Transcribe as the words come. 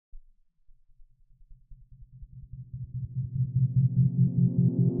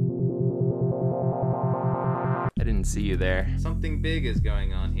can see you there. Something big is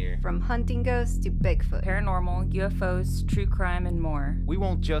going on here. From hunting ghosts to Bigfoot, paranormal, UFOs, true crime, and more. We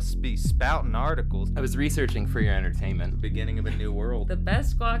won't just be spouting articles. I was researching for your entertainment. The beginning of a new world. The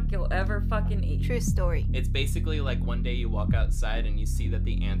best guac you'll ever fucking eat. True story. It's basically like one day you walk outside and you see that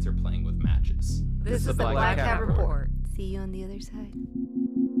the ants are playing with matches. This is the Black Cat Report. See you on the other side.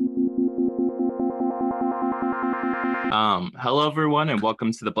 Hello everyone and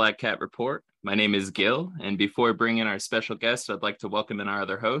welcome to the Black Cat Report. My name is Gil, and before bringing our special guest, I'd like to welcome in our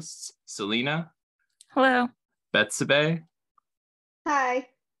other hosts, Selena. Hello. Betsabe. Hi.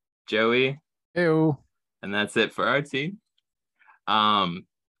 Joey. Ew. And that's it for our team.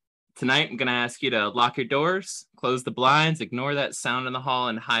 Tonight, I'm going to ask you to lock your doors, close the blinds, ignore that sound in the hall,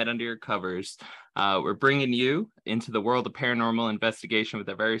 and hide under your covers. We're bringing you into the world of paranormal investigation with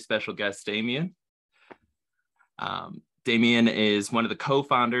a very special guest, Damien. Damien is one of the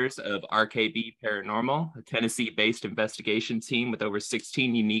co-founders of RKB Paranormal, a Tennessee-based investigation team with over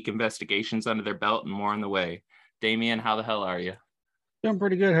 16 unique investigations under their belt and more on the way. Damien, how the hell are you? Doing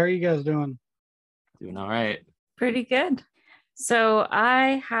pretty good. How are you guys doing? Doing all right. Pretty good. So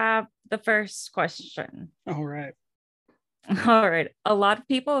I have the first question. All right. All right. A lot of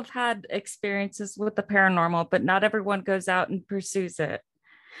people have had experiences with the paranormal, but not everyone goes out and pursues it.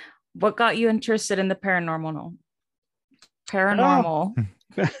 What got you interested in the paranormal?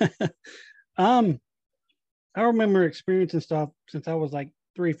 I remember experiencing stuff since I was like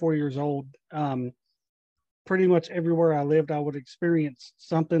 3-4 years old. Pretty much everywhere I lived, I would experience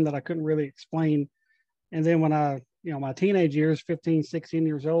something that I couldn't really explain. And then when my teenage years, 15, 16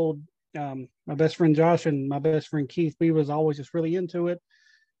 years old, my best friend Josh and my best friend Keith, we was always just really into it.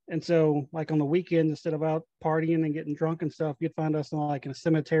 And so like on the weekend, instead of out partying and getting drunk and stuff, you'd find us in a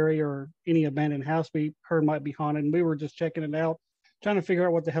cemetery or any abandoned house we heard might be haunted. And we were just checking it out, trying to figure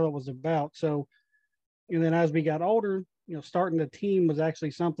out what the hell it was about. So, and then as we got older, starting the team was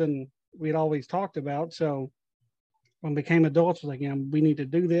actually something we'd always talked about. So when we became adults, it was like, we need to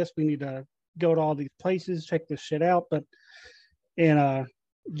do this. We need to go to all these places, check this shit out. But in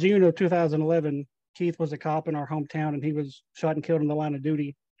June of 2011, Keith was a cop in our hometown and he was shot and killed in the line of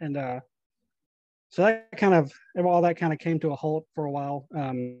duty. And so all that kind of came to a halt for a while.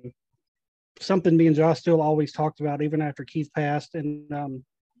 Something me and Josh still always talked about, even after Keith passed. And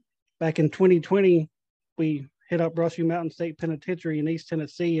back in 2020, we hit up Brushy Mountain State Penitentiary in East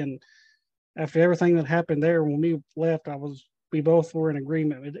Tennessee. And after everything that happened there, when we left, we both were in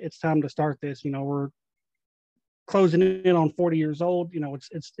agreement. It's time to start this. We're closing in on 40 years old.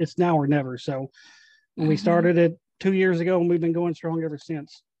 It's now or never. So when we started it 2 years ago, and we've been going strong ever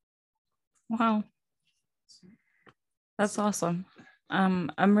since. Wow. That's awesome.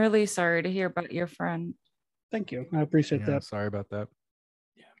 I'm really sorry to hear about your friend. Thank you. I appreciate that. Sorry about that.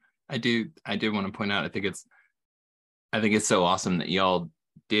 Yeah, I do want to point out, I think it's so awesome that y'all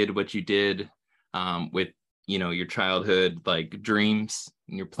did what you did with, your childhood, like dreams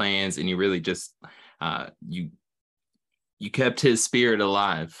and your plans, and you really just, you kept his spirit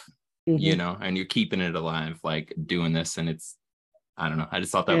alive, and you're keeping it alive, like doing this. And I don't know. I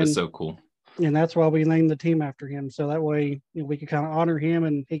just thought that was so cool. And that's why we named the team after him. So that way we could kind of honor him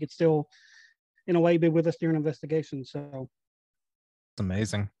and he could still, in a way, be with us during investigations. So it's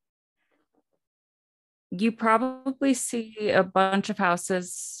amazing. You probably see a bunch of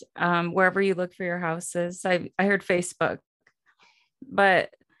houses wherever you look for your houses. I heard Facebook, but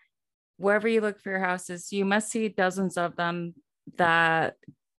wherever you look for your houses, you must see dozens of them that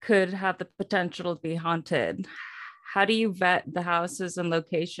could have the potential to be haunted. How do you vet the houses and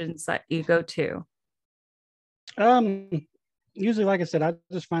locations that you go to? Usually, like I said, I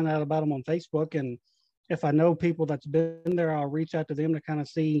just find out about them on Facebook. And if I know people that's been there, I'll reach out to them to kind of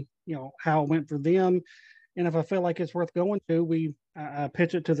see, how it went for them. And if I feel like it's worth going to, I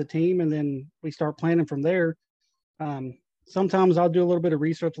pitch it to the team and then we start planning from there. Sometimes I'll do a little bit of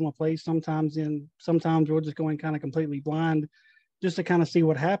research on the place. Sometimes we'll just go in kind of completely blind, just to kind of see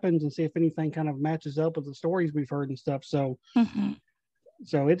what happens and see if anything kind of matches up with the stories we've heard and stuff. So,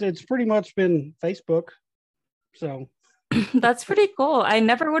 so it's pretty much been Facebook. So that's pretty cool. I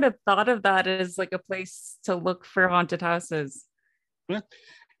never would have thought of that as like a place to look for haunted houses. Well,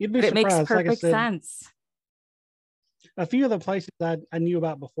 you'd be but it surprised. makes perfect sense. A few of the places I knew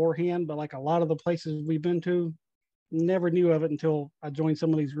about beforehand, but like a lot of the places we've been to, never knew of it until I joined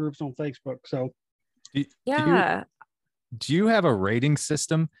some of these groups on Facebook. So do you have a rating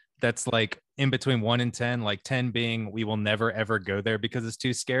system that's like in between 1 and 10, like 10 being we will never ever go there because it's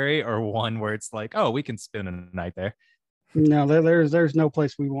too scary, or 1 where it's like, oh, we can spend a night there? No, there's no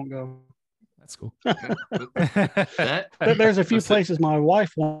place we won't go. That's cool. There's a few places my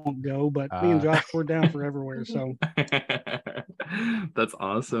wife won't go, but me and Josh, we're down for everywhere. So that's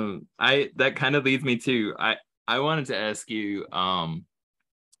awesome. That kind of leads me to I wanted to ask you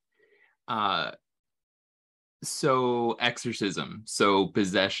so exorcism, so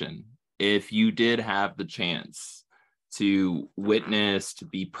possession, if you did have the chance to witness, to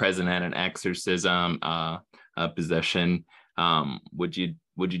be present at an exorcism, possession, would you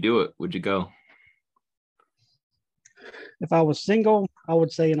do it? Would you go? If I was single, I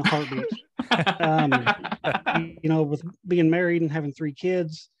would say in a heartbeat. With being married and having 3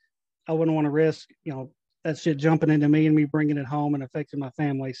 kids, I wouldn't want to risk, that shit jumping into me and me bringing it home and affecting my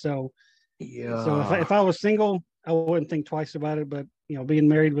family. So, if I was single, I wouldn't think twice about it. But being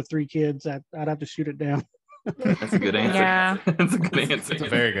married with 3 kids, I'd have to shoot it down. That's a good answer. Yeah. That's a good answer. It's a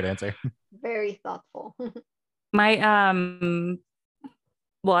very good answer. Very thoughtful. My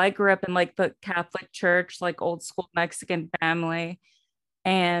well, I grew up in like the Catholic Church, like old school Mexican family,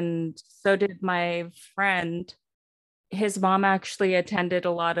 and so did my friend. His mom actually attended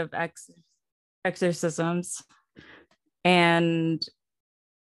a lot of exorcisms, and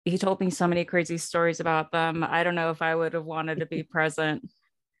he told me so many crazy stories about them. I don't know if I would have wanted to be present.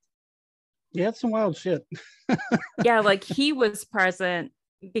 Yeah, it's some wild shit. Yeah, like he was present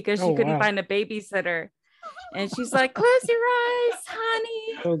because she couldn't wow. find a babysitter. And she's like, close your eyes,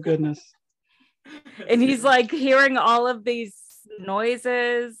 honey. Oh, goodness. And he's like hearing all of these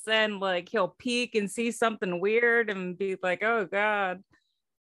noises, and like he'll peek and see something weird and be like, oh God.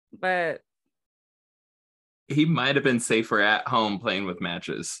 But he might have been safer at home playing with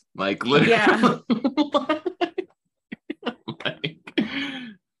matches. Like literally. Yeah.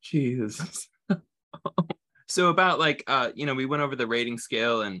 Jesus. So about like we went over the rating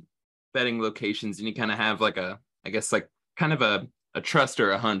scale and betting locations, and you kind of have like a trust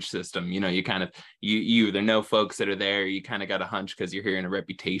or a hunch system. You kind of you either know folks that are there, you kind of got a hunch because you're hearing a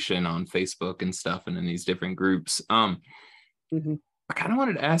reputation on Facebook and stuff and in these different groups. I kind of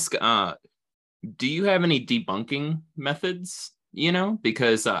wanted to ask, do you have any debunking methods?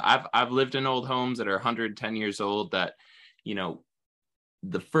 Because I've lived in old homes that are 110 years old that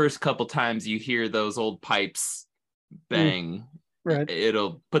the first couple times you hear those old pipes bang, right,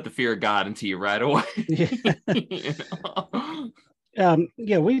 it'll put the fear of God into you right away.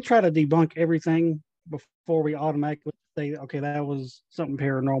 We try to debunk everything before we automatically say, okay, that was something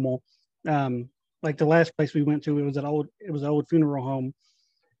paranormal. Like the last place we went to, it was an old funeral home,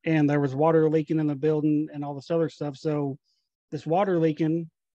 and there was water leaking in the building and all this other stuff. So this water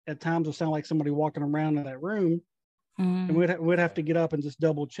leaking at times will sound like somebody walking around in that room. And we'd have to get up and just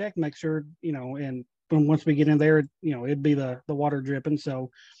double check, make sure, and once we get in there, it'd be the water dripping.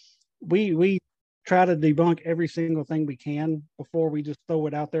 So we try to debunk every single thing we can before we just throw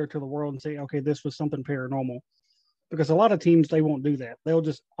it out there to the world and say, okay, this was something paranormal. Because a lot of teams, they won't do that. They'll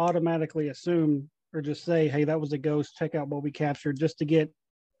just automatically assume or just say, hey, that was a ghost, check out what we captured, just to get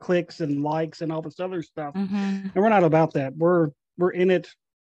clicks and likes and all this other stuff. And we're not about that. We're in it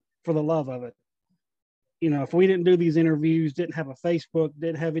for the love of it. If we didn't do these interviews, didn't have a Facebook,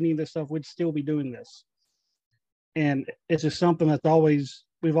 didn't have any of this stuff, we'd still be doing this. And it's just something we've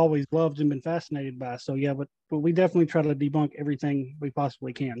always loved and been fascinated by. So yeah, but we definitely try to debunk everything we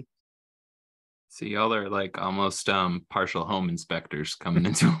possibly can. So y'all are like almost partial home inspectors coming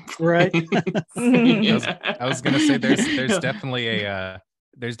into them. Right. Yeah. I was gonna say there's definitely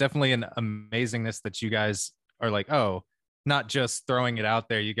an amazingness that you guys are like, oh, not just throwing it out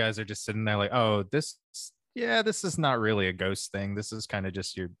there. You guys are just sitting there like, oh, this is not really a ghost thing. This is kind of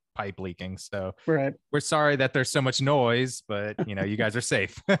just your pipe leaking. So right. We're sorry that there's so much noise, but you guys are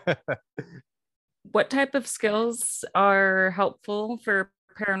safe. what type of skills are helpful for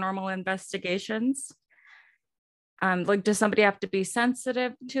paranormal investigations? Like, does somebody have to be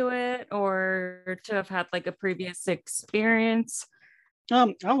sensitive to it or to have had like a previous experience?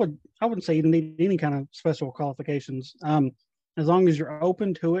 I wouldn't say you need any kind of special qualifications. As long as you're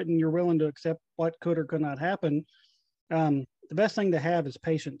open to it and you're willing to accept what could or could not happen. The best thing to have is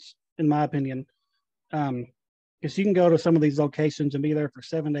patience, in my opinion. Because you can go to some of these locations and be there for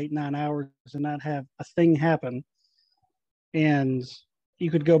 7, 8, 9 hours and not have a thing happen. And you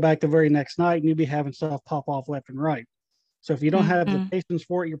could go back the very next night and you'd be having stuff pop off left and right. So if you don't have the patience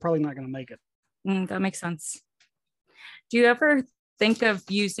for it, you're probably not going to make it. That makes sense. Do you ever think of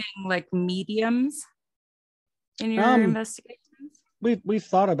using like mediums in your investigations? We've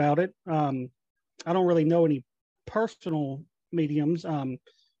thought about it. I don't really know any personal mediums.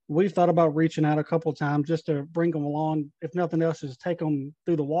 We've thought about reaching out a couple of times just to bring them along. If nothing else, just take them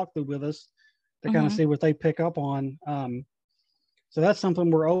through the walkthrough with us to kind of see what they pick up on. So that's something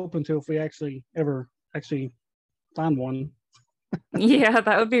we're open to if we actually ever find one. Yeah,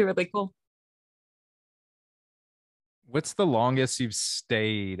 that would be really cool. What's the longest you've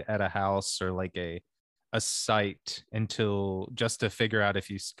stayed at a house or like a site until just to figure out if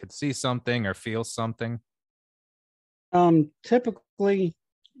you could see something or feel something? Typically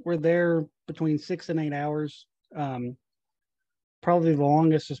we're there between 6 and 8 hours. Probably the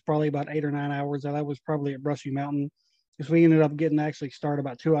longest is probably about 8 or 9 hours. That was probably at Brushy Mountain, because we ended up getting actually start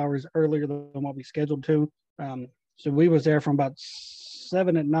about 2 hours earlier than what we scheduled to. So we was there from about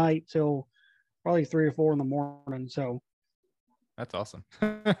 7 at night till probably 3 or 4 in the morning. So that's awesome.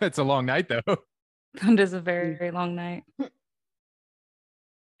 It's a long night though. That is a very long night.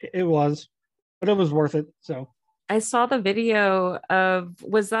 It was, but it was worth it. So I saw the video of,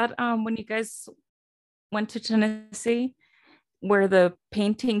 was that when you guys went to Tennessee where the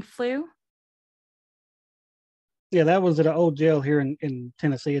painting flew? Yeah, that was at an old jail here in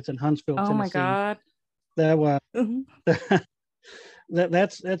Tennessee. It's in Huntsville, Oh Tennessee. my God. That was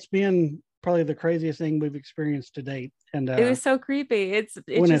that's been probably the craziest thing we've experienced to date. And it was so creepy. It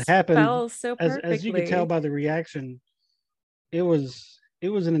when just it happened, fell so perfectly. as you could tell by the reaction, it was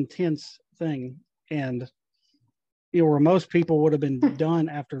an intense thing. And where most people would have been done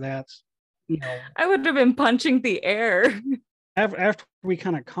after that, I would have been punching the air. After we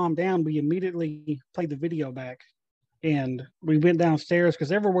kind of calmed down, we immediately played the video back, and we went downstairs,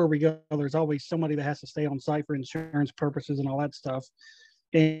 because everywhere we go, there's always somebody that has to stay on site for insurance purposes and all that stuff.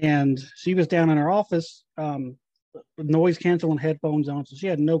 And she was down in her office with noise canceling headphones on, so she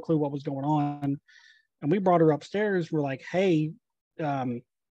had no clue what was going on. And we brought her upstairs. We're like, hey,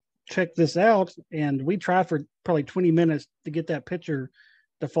 check this out. And we tried for probably 20 minutes to get that picture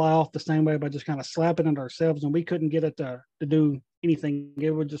to fly off the same way by just kind of slapping it ourselves, and we couldn't get it to do anything. It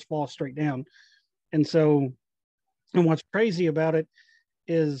would just fall straight down. And what's crazy about it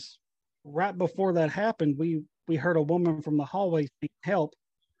is right before that happened, we heard a woman from the hallway saying help.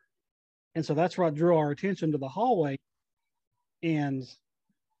 And so that's what drew our attention to the hallway. And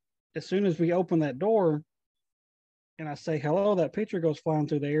as soon as we open that door and I say hello, that picture goes flying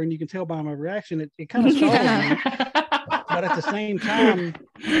through the air, and you can tell by my reaction, it kind of startled me. But at the same time,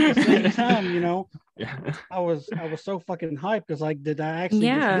 Yeah. I was so fucking hyped, because like, did I actually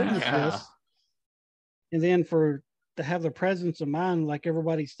just witness this? And then to have the presence of mind, like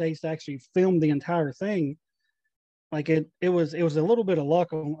everybody stays, to actually film the entire thing, like it was a little bit of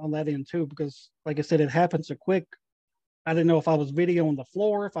luck on that end too, because like I said, it happened so quick. I didn't know if I was videoing the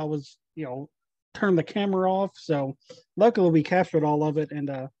floor, if I was, turn the camera off. So luckily we captured all of it. And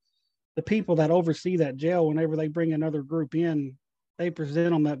the people that oversee that jail, whenever they bring another group in, they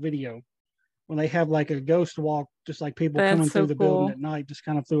present on that video when they have like a ghost walk, just like people coming through the building at night, just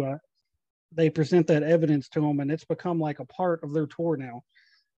kind of they present that evidence to them, and it's become like a part of their tour now.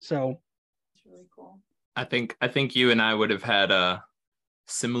 So it's really cool. I think you and I would have had a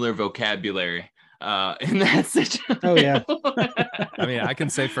similar vocabulary in that situation. Oh yeah. I mean, I can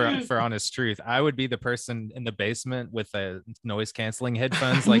say for honest truth, I would be the person in the basement with a noise canceling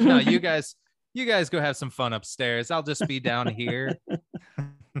headphones. Like, no, you guys go have some fun upstairs. I'll just be down here.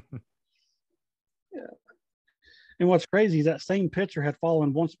 Yeah. And what's crazy is that same picture had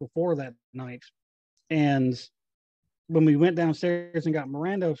fallen once before that night. And when we went downstairs and got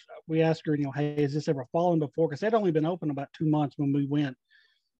Miranda, we asked her, hey, has this ever fallen before? Because they'd only been open about 2 months when we went.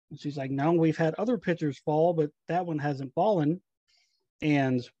 And she's like, no, we've had other pictures fall, but that one hasn't fallen.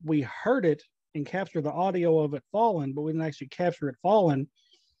 And we heard it and captured the audio of it falling, but we didn't actually capture it falling.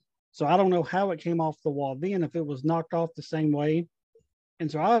 So I don't know how it came off the wall then, if it was knocked off the same way. And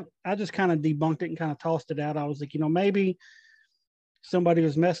so I just kind of debunked it and kind of tossed it out. I was like, maybe somebody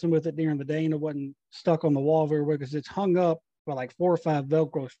was messing with it during the day and it wasn't stuck on the wall very well, because it's hung up by like 4 or 5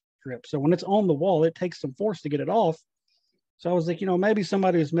 Velcro strips. So when it's on the wall, it takes some force to get it off. So I was like, maybe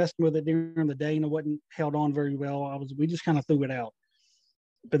somebody was messing with it during the day and it wasn't held on very well. We just kind of threw it out.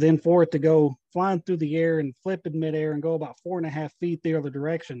 But then for it to go flying through the air and flip in midair and go about 4.5 feet the other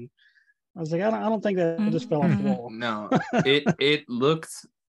direction, I was like, I don't think that just fell off the wall. No, it looks.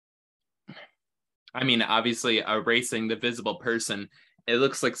 I mean, obviously, erasing the visible person, it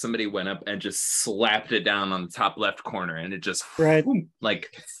looks like somebody went up and just slapped it down on the top left corner, and it just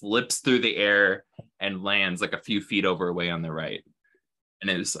like flips through the air and lands like a few feet over away on the right. And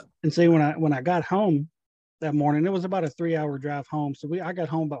it was. And see, when I got home that morning, it was about a 3-hour drive home. So I got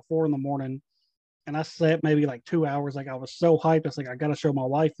home about 4 a.m. and I slept maybe like 2 hours. Like I was so hyped. I was like, I got to show my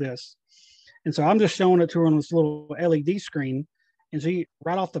wife this. And so I'm just showing it to her on this little LED screen. And she,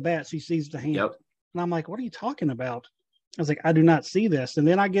 right off the bat, she sees the hand. Yep. And I'm like, what are you talking about? I was like, I do not see this. And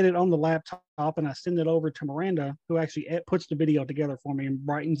then I get it on the laptop and I send it over to Miranda, who actually puts the video together for me and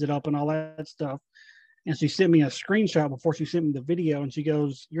brightens it up and all that stuff. And she sent me a screenshot before she sent me the video, and she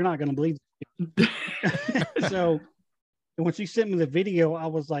goes, "You're not going to believe it." So when she sent me the video, I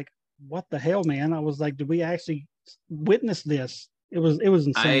was like, "What the hell, man?" I was like, "Did we actually witness this?" It was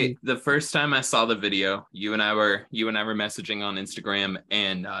insane. The first time I saw the video, you and I were messaging on Instagram,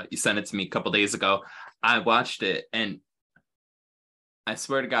 and you sent it to me a couple days ago. I watched it, and I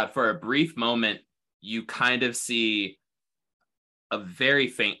swear to God, for a brief moment, you kind of see a very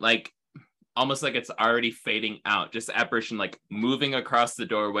faint, like almost like it's already fading out, just apparition like moving across the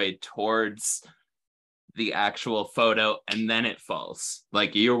doorway towards the actual photo, and then it falls.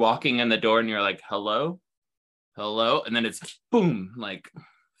 Like you're walking in the door and you're like, hello, and then it's boom, like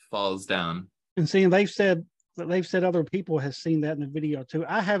falls down. And seeing they've said other people has seen that in the video too.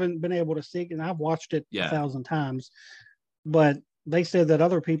 I haven't been able to see it, and I've watched it 1,000 times, but they said that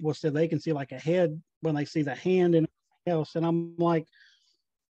other people said they can see like a head when they see the hand and everything else. And I'm like,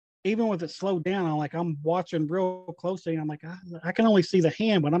 even with it slowed down, I'm watching real closely, and I'm like, I can only see the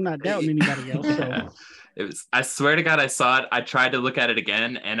hand, but I'm not doubting anybody else. So I swear to God, I saw it. I tried to look at it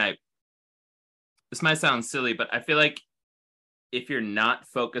again, and this might sound silly, but I feel like if you're not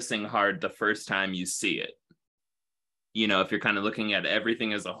focusing hard the first time you see it, if you're kind of looking at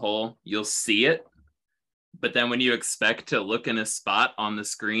everything as a whole, you'll see it. But then when you expect to look in a spot on the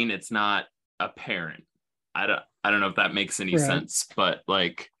screen, it's not apparent. I don't know if that makes any sense, but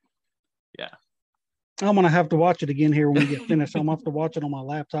yeah. I'm gonna have to watch it again here when we get finished. I'm gonna have to watch it on my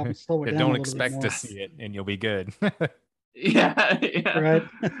laptop and slow it down. Don't expect to see it, and you'll be good. Yeah. Right.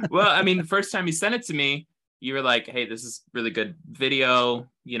 Well, I mean, the first time you sent it to me, you were like, "Hey, this is really good video."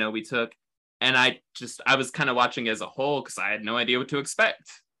 We took, and I was kind of watching as a whole because I had no idea what to expect.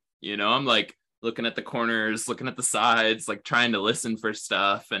 I'm like looking at the corners, looking at the sides, like trying to listen for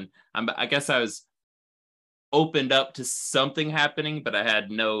stuff, and I guess I was opened up to something happening, but I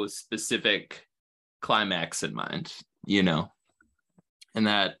had no specific climax in mind, and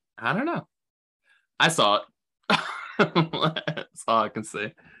that, I don't know. I saw it. That's all I can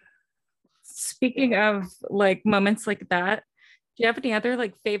say. Speaking of like moments like that, do you have any other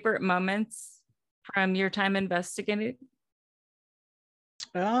like favorite moments from your time investigating?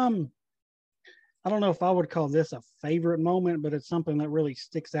 I don't know if I would call this a favorite moment, but it's something that really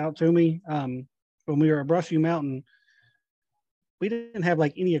sticks out to me. When we were at Brushy Mountain, we didn't have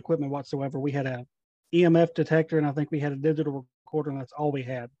like any equipment whatsoever. We had a EMF detector, and I think we had a digital recorder, and that's all we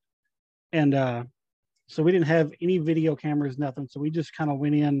had. And so we didn't have any video cameras, nothing. So we just kind of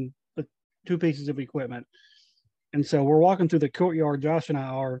went in with 2 pieces of equipment. And so we're walking through the courtyard, Josh and I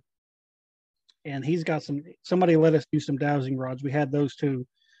are, and he's got somebody let us use some dowsing rods. We had those too.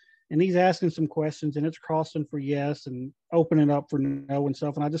 And he's asking some questions, and it's crossing for yes and opening up for no and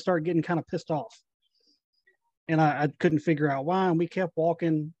stuff. And I just started getting kind of pissed off. And I couldn't figure out why. And we kept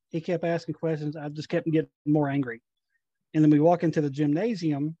walking. He kept asking questions. I just kept getting more angry. And then we walk into the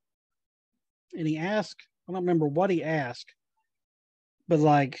gymnasium, and he asked, I don't remember what he asked, but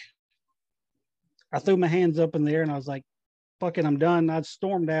like, I threw my hands up in the air and I was like, fuck it, I'm done. I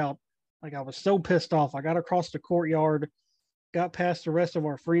stormed out. Like, I was so pissed off. I got across the courtyard, got past the rest of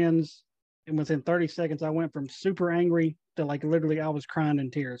our friends, and within 30 seconds, I went from super angry to like literally I was crying in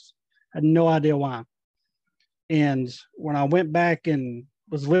tears. I had no idea why. And when I went back and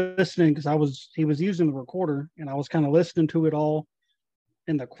was listening, because he was using the recorder, and I was kind of listening to it all,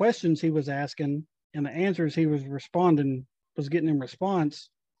 and the questions he was asking and the answers he was getting in response,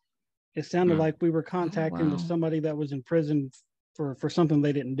 it sounded like we were contacting with somebody that was in prison for something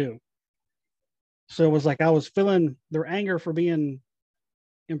they didn't do. So it was like I was feeling their anger for being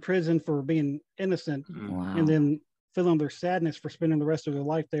in prison for being innocent, and then feeling their sadness for spending the rest of their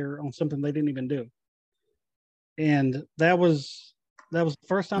life there on something they didn't even do. And that was the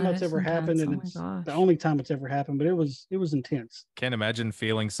first time that's ever happened, and it's the only time it's ever happened, but it was intense. Can't imagine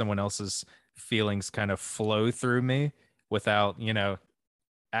feeling someone else's feelings kind of flow through me without,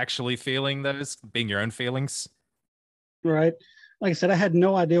 actually feeling those, being your own feelings. Right. Like I said, I had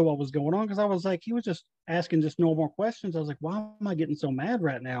no idea what was going on, because I was like, he was just asking just normal questions. I was like, why am I getting so mad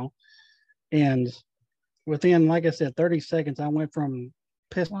right now? And within, like I said, 30 seconds, I went from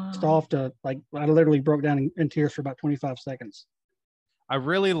pissed off to like, I literally broke down in tears for about 25 seconds. I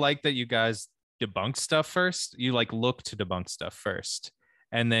really like that you guys debunk stuff first. You like look to debunk stuff first,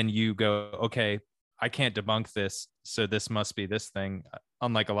 and then you go, okay, I can't debunk this, so this must be this thing.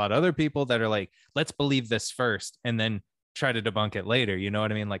 Unlike a lot of other people that are like, let's believe this first and then try to debunk it later. You know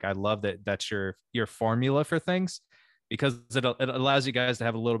what I mean? Like, I love that that's your formula for things, because it allows you guys to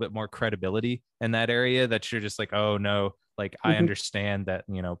have a little bit more credibility in that area, that you're just like, oh no, Like, I understand that,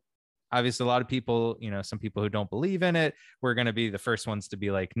 obviously a lot of people, some people who don't believe in it, we're going to be the first ones to be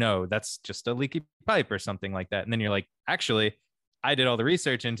like, no, that's just a leaky pipe or something like that. And then you're like, actually, I did all the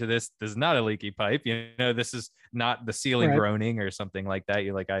research into this. This is not a leaky pipe. This is not the ceiling groaning or something like that.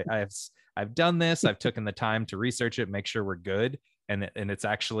 You're like, I've done this. I've taken the time to research it, make sure we're good. And it's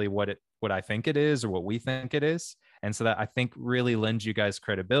actually what I think it is, or what we think it is. And so that, I think, really lends you guys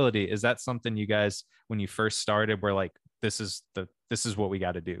credibility. Is that something you guys, when you first started, were like, this is what we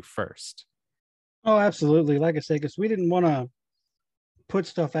got to do first? Oh, absolutely. Like I said, because we didn't want to put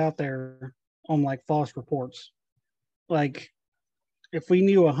stuff out there on like false reports. Like, if we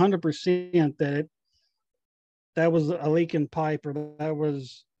knew 100% that was a leaking pipe, or that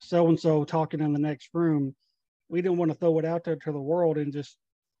was so-and-so talking in the next room, we didn't want to throw it out there to the world and just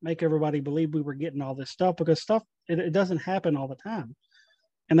make everybody believe we were getting all this stuff, because it doesn't happen all the time.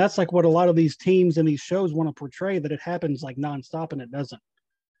 And that's like what a lot of these teams and these shows want to portray, that it happens like nonstop, and it doesn't.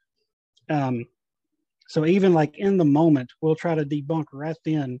 So even like in the moment, we'll try to debunk right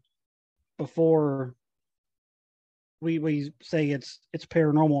then before we say it's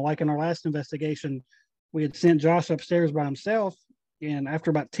paranormal. Like in our last investigation, we had sent Josh upstairs by himself, and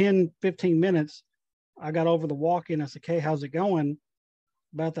after about 10-15 minutes, I got over the walk-in. I said, "Okay, how's it going?"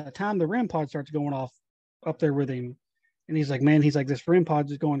 About that time, the REM pod starts going off up there with him, and he's like, "Man," this REM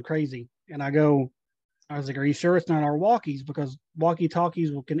pod is going crazy. And I was like, "Are you sure it's not our walkies? Because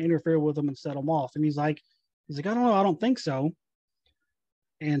walkie-talkies can interfere with them and set them off." And he's like, "I don't know. I don't think so."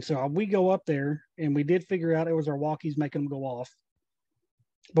 And so we go up there, and we did figure out it was our walkies making them go off.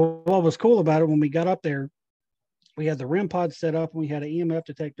 But what was cool about it, when we got up there, we had the REM pod set up, and we had an EMF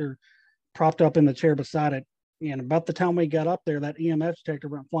detector propped up in the chair beside it. And about the time we got up there, that EMF detector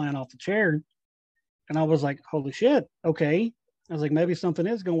went flying off the chair. And I was like, holy shit, okay. I was like, maybe something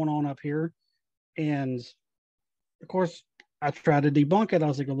is going on up here. And of course, I tried to debunk it. I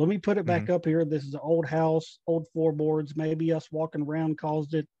was like, well, let me put it back up here. This is an old house, old floorboards. Maybe us walking around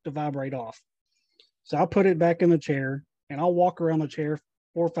caused it to vibrate off. So I put it back in the chair, and I'll walk around the chair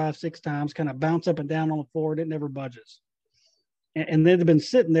 4, 5, 6 times, kind of bounce up and down on the floor, and it never budges. And it had been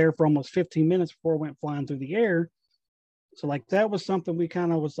sitting there for almost 15 minutes before it went flying through the air. So like, that was something we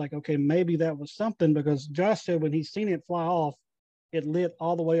kind of was like, okay, maybe that was something, because Josh said when he seen it fly off, it lit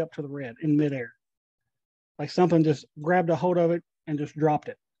all the way up to the red in midair. Like something just grabbed a hold of it and just dropped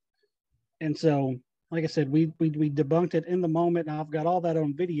it. And so, like I said, we debunked it in the moment. And I've got all that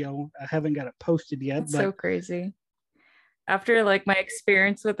on video. I haven't got it posted yet. That's so crazy. After like my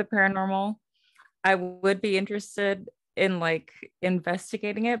experience with the paranormal, I would be interested in like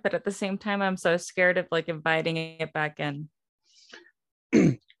investigating it, but at the same time, I'm so scared of like inviting it back in.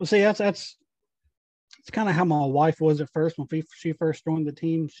 Well, see, that's kind of how my wife was at first. When she first joined the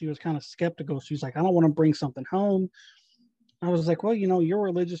team, she was kind of skeptical. She's like, I don't want to bring something home. I was like, well, you're a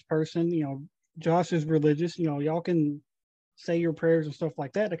religious person. Josh is religious. Y'all can say your prayers and stuff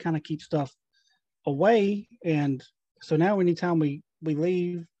like that to kind of keep stuff away. And so now anytime we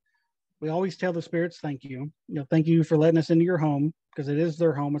leave, we always tell the spirits, thank you. Thank you for letting us into your home, because it is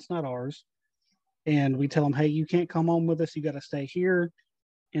their home. It's not ours. And we tell them, hey, you can't come home with us. You got to stay here.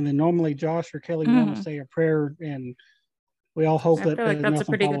 And then normally Josh or Kelly want to say a prayer, and we all hope that like that's a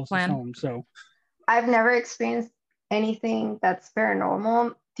pretty good plan. Home. So I've never experienced anything that's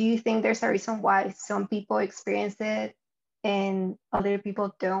paranormal. Do you think there's a reason why some people experience it and other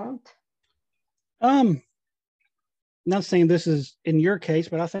people don't? Not saying this is in your case,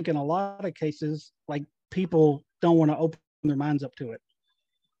 but I think in a lot of cases, like, people don't want to open their minds up to it.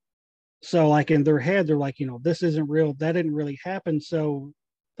 So like in their head, they're like, this isn't real. That didn't really happen. So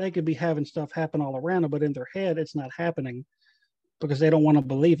they could be having stuff happen all around them, but in their head, it's not happening because they don't want to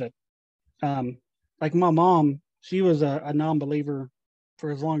believe it. Like my mom, she was a non-believer for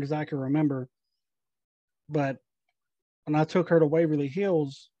as long as I can remember. But when I took her to Waverly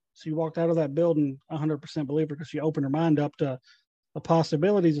Hills, she walked out of that building 100% believer, because she opened her mind up to the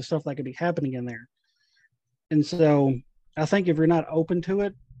possibilities of stuff that could be happening in there. And so I think if you're not open to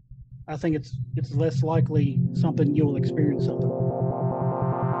it, I think it's less likely something you'll experience something.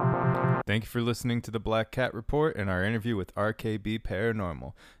 Thank you for listening to the Black Cat Report and our interview with RKB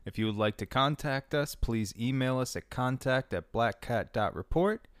Paranormal. If you would like to contact us, please email us at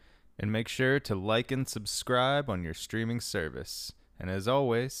contact@blackcat.report, and make sure to like and subscribe on your streaming service. And as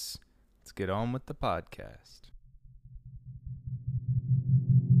always, let's get on with the podcast.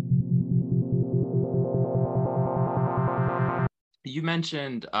 You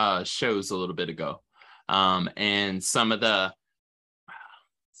mentioned shows a little bit ago, and some of the,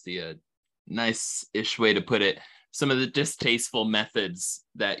 a nice-ish way to put it, some of the distasteful methods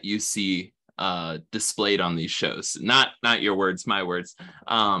that you see displayed on these shows. Not your words, my words.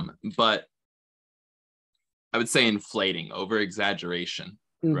 But I would say inflating, over exaggeration,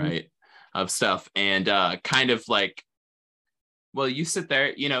 right, of stuff. And kind of like, well, you sit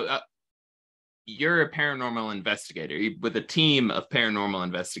there, you're a paranormal investigator with a team of paranormal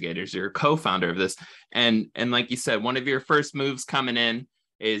investigators. You're a co-founder of this. And like you said, one of your first moves coming in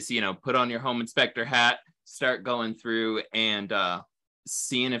is, put on your home inspector hat, start going through and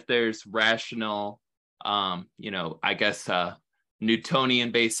seeing if there's rational, I guess,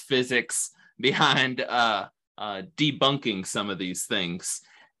 Newtonian based physics behind debunking some of these things.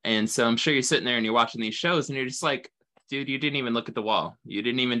 And so I'm sure you're sitting there and you're watching these shows and you're just like, dude, you didn't even look at the wall. You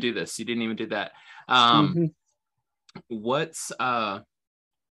didn't even do this. You didn't even do that. What's I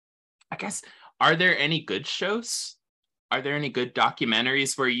guess, are there any good shows? Are there any good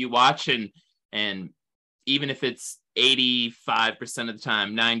documentaries where you watch and even if it's 85% of the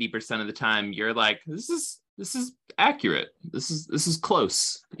time, 90% of the time, you're like, this is accurate. This is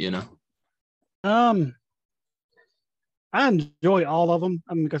close, I enjoy all of them.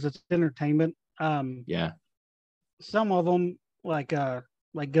 Because it's entertainment. Yeah. Some of them, like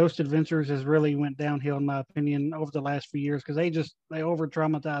Ghost Adventures, has really went downhill in my opinion over the last few years because they over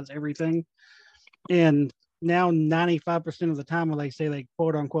dramatize everything. And now 95% of the time when they say they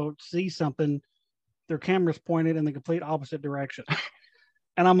quote unquote see something, their camera's pointed in the complete opposite direction.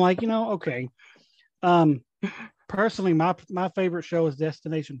 And I'm like, okay. Personally, my favorite show is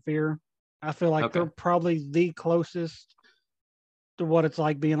Destination Fear. I feel like they're probably the closest to what it's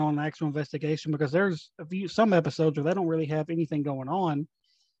like being on an actual investigation because there's some episodes where they don't really have anything going on,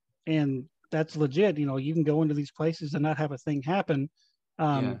 and that's legit. You can go into these places and not have a thing happen.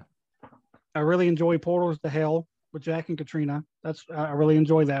 I really enjoy Portals to Hell with Jack and Katrina. I really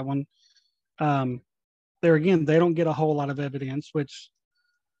enjoy that one. There again, they don't get a whole lot of evidence, which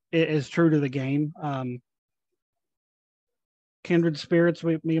is true to the game. Kindred Spirits,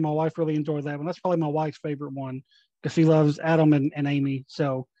 me and my wife really enjoy that one. That's probably my wife's favorite one because she loves Adam and Amy.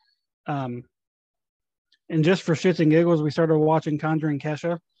 So, and just for shits and giggles, we started watching Conjuring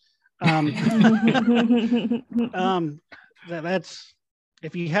Kesha. That's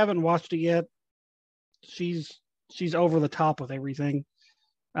if you haven't watched it yet, she's over the top with everything.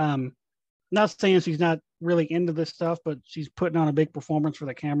 Not saying she's not really into this stuff, but she's putting on a big performance for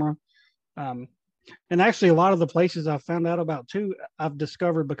the camera. And actually, a lot of the places I've found out about too, I've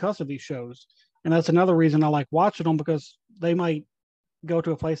discovered because of these shows. And that's another reason I like watching them because they might go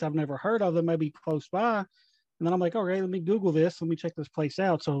to a place I've never heard of that may be close by. And then I'm like, okay, let me Google this. Let me check this place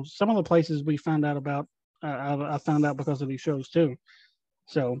out. So some of the places we found out about, I found out because of these shows too.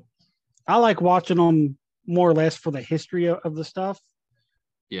 So I like watching them more or less for the history of the stuff.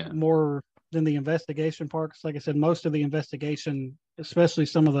 Yeah. More than the investigation part. Because like I said, most of the investigation, especially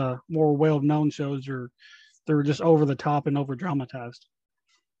some of the more well-known shows, they're just over the top and over dramatized.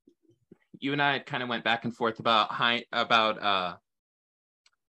 You and I kind of went back and forth about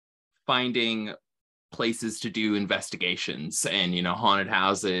finding places to do investigations and haunted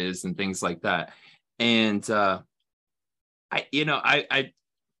houses and things like that. And I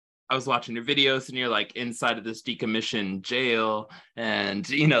was watching your videos and you're like inside of this decommissioned jail and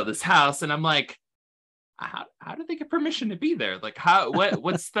this house, and I'm like, how did they get permission to be there? Like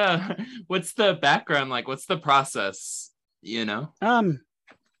what's the background like? What's the process?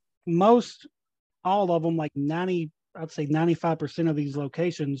 Most all of them, like 95% of these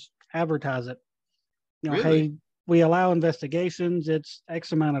locations advertise it. Really? Hey, we allow investigations. It's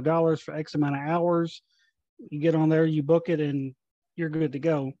X amount of dollars for X amount of hours. You get on there, you book it, and you're good to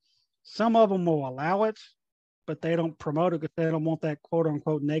go. Some of them will allow it, but they don't promote it because they don't want that quote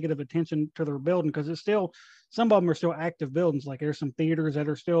unquote negative attention to their building. Because it's still, some of them are still active buildings. Like there's some theaters that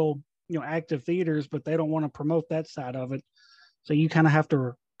are still, active theaters, but they don't want to promote that side of it. So you kind of have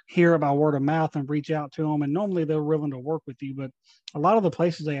to hear about word of mouth and reach out to them. And normally they're willing to work with you, but a lot of the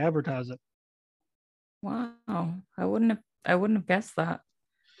places they advertise it. Wow. I wouldn't have guessed that.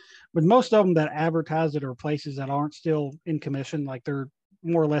 But most of them that advertise it are places that aren't still in commission. Like they're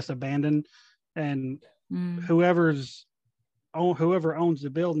more or less abandoned, and whoever owns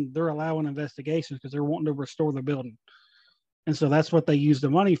the building, they're allowing investigations because they're wanting to restore the building. And so that's what they use the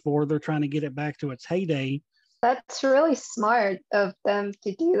money for. They're trying to get it back to its heyday. That's really smart of them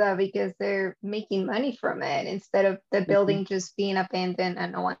to do that because they're making money from it instead of the building just being abandoned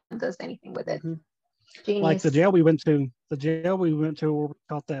and no one does anything with it. Genius. Like the jail we went to where we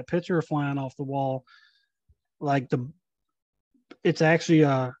caught that picture flying off the wall. Like it's actually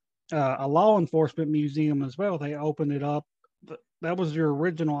a law enforcement museum as well. They opened it up. That was their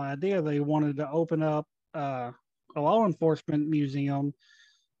original idea. They wanted to open up a law enforcement museum,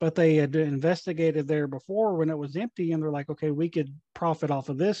 but they had investigated there before when it was empty, and they're like, okay, we could profit off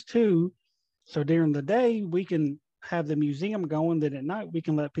of this too. So during the day, we can have the museum going, then at night we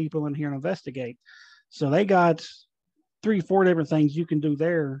can let people in here and investigate. So they got 3-4 different things you can do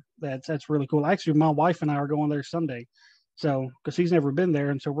there. That's really cool. Actually, my wife and I are going there Sunday. So, because she's never been there,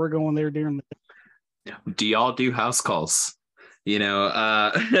 and so we're going there during the. Yeah. Do y'all do house calls? Do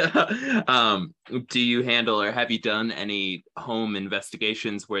you handle or have you done any home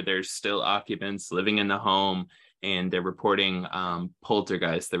investigations where there's still occupants living in the home and they're reporting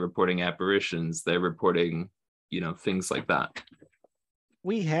poltergeist, they're reporting apparitions, they're reporting, things like that?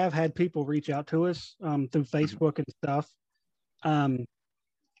 We have had people reach out to us through Facebook and stuff.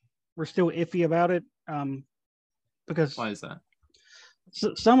 We're still iffy about it because. Why is that?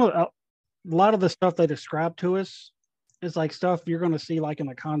 A lot of the stuff they describe to us is like stuff you're going to see like in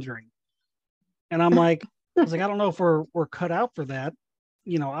The Conjuring. And I'm like, I don't know if we're cut out for that.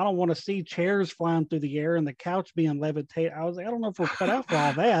 I don't want to see chairs flying through the air and the couch being levitated. I was like, I don't know if we're cut out for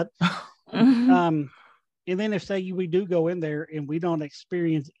all that. And then if say we do go in there and we don't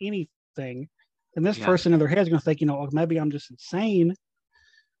experience anything, and this person in their head is going to think, maybe I'm just insane,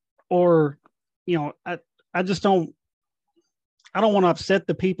 or, I just don't. I don't want to upset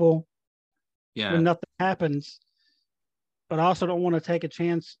the people when nothing happens, but I also don't want to take a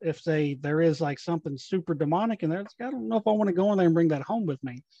chance if there is like something super demonic in there. I don't know if I want to go in there and bring that home with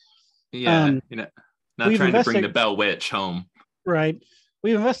me. Yeah, not trying to bring the Bell Witch home. Right.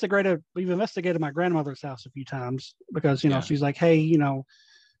 We've investigated my grandmother's house a few times because, she's like, hey,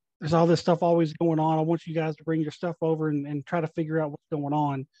 there's all this stuff always going on. I want you guys to bring your stuff over and try to figure out what's going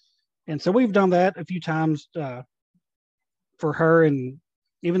on. And so we've done that a few times for her. And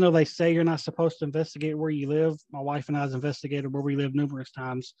even though they say you're not supposed to investigate where you live, my wife and I have investigated where we live numerous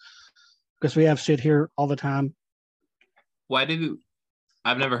times because we have shit here all the time.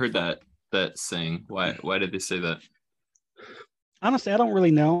 I've never heard that saying. Why did they say that? Honestly, I don't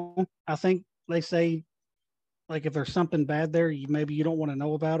really know. I think they say, like, if there's something bad there, maybe you don't want to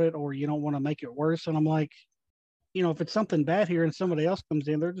know about it or you don't want to make it worse. And I'm like, if it's something bad here and somebody else comes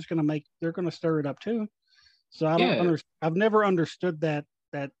in, they're going to stir it up too. So I've never understood that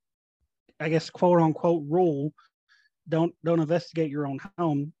I guess, quote unquote rule. Don't investigate your own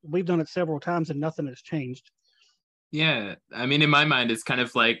home. We've done it several times and nothing has changed. Yeah. I mean, in my mind, it's kind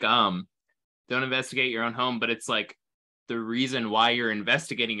of like, don't investigate your own home, but it's like, the reason why you're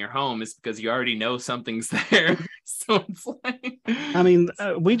investigating your home is because you already know something's there. So it's like, I mean,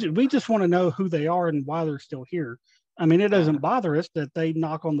 we just want to know who they are and why they're still here. I mean, it doesn't bother us that they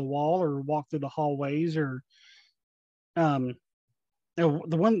knock on the wall or walk through the hallways or, the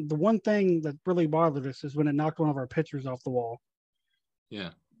one thing that really bothered us is when it knocked one of our pictures off the wall.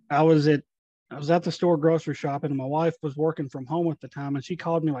 Yeah. I was at the store grocery shopping and my wife was working from home at the time and she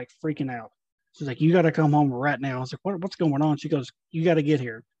called me like freaking out. She's like, you got to come home right now. I was like, what's going on? She goes, you got to get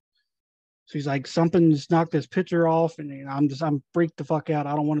here. She's like, something's knocked this picture off and I'm freaked the fuck out.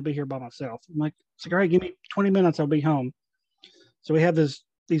 I don't want to be here by myself. I'm like, all right, give me 20 minutes. I'll be home. So we have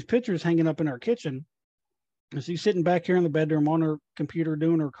these pictures hanging up in our kitchen. And she's sitting back here in the bedroom on her computer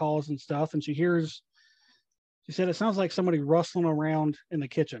doing her calls and stuff. And she said, it sounds like somebody rustling around in the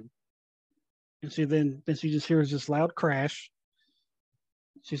kitchen. And then she just hears this loud crash.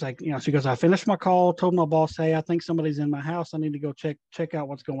 She's like, she goes, I finished my call, told my boss, hey, I think somebody's in my house. I need to go check out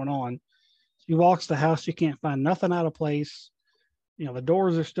what's going on. She walks the house. She can't find nothing out of place. The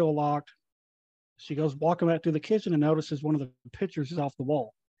doors are still locked. She goes walking back to the kitchen and notices one of the pictures is off the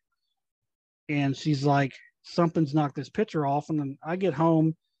wall. And she's like, something's knocked this picture off. And then I get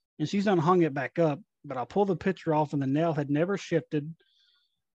home and she's unhung it back up, but I pull the picture off and the nail had never shifted.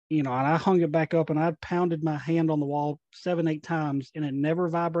 And I hung it back up and I pounded my hand on the wall 7-8 times and it never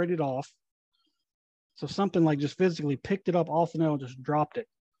vibrated off. So something like just physically picked it up off the nail and just dropped it.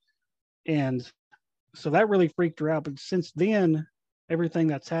 And so that really freaked her out. But since then, everything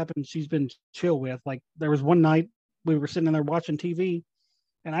that's happened, she's been chill with. Like there was one night we were sitting in there watching TV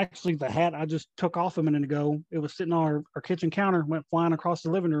and actually the hat I just took off a minute ago, it was sitting on our kitchen counter, went flying across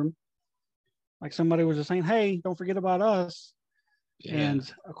the living room. Like somebody was just saying, hey, don't forget about us. Yeah.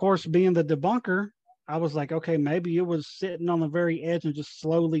 And of course, being the debunker, I was like, okay, maybe it was sitting on the very edge and just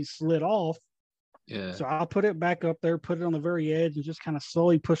slowly slid off. Yeah. So I put it back up there, put it on the very edge and just kind of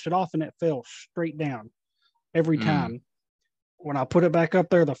slowly pushed it off and it fell straight down every time. When I put it back up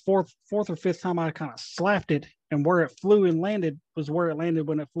there, the fourth or fifth time I kind of slapped it and where it flew and landed was where it landed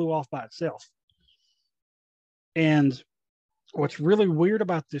when it flew off by itself. And what's really weird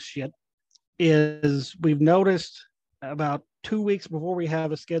about this shit is we've noticed about 2 weeks before we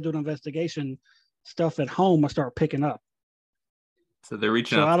have a scheduled investigation, stuff at home will start picking up. So they're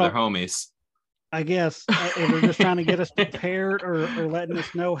reaching So out to their homies. I guess they're just trying to get us prepared, or letting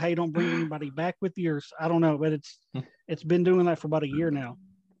us know, hey, don't bring anybody back with you. Or I don't know, but it's been doing that for about a year now.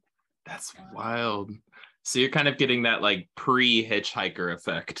 That's wild. So you're kind of getting that like pre-hitchhiker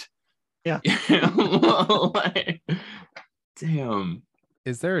effect. Yeah. Like, damn.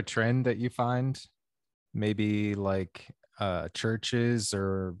 Is there a trend that you find? Maybe like churches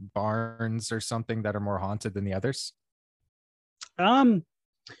or barns or something that are more haunted than the others?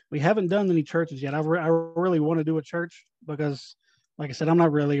 We haven't done any churches yet. I really want to do a church because, like I said, I'm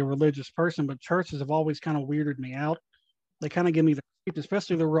not really a religious person, but churches have always kind of weirded me out. They kind of give me the creep,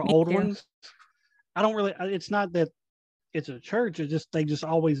 especially the real old ones. I don't really. It's not that it's a church. It's just they just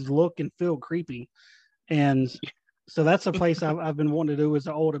always look and feel creepy, and so that's a place I've been wanting to do, is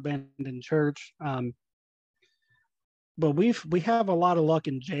an old abandoned church. But we have a lot of luck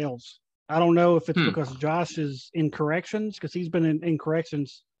in jails. I don't know if it's because Josh is in corrections, because he's been in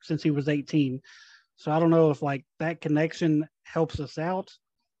corrections since he was 18. So I don't know if like that connection helps us out,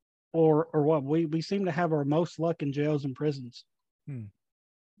 or what. We seem to have our most luck in jails and prisons.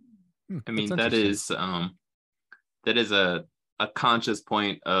 I mean, that is a conscious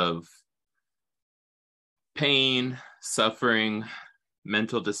point of pain, suffering,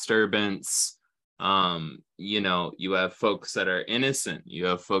 mental disturbance. You have folks that are innocent, you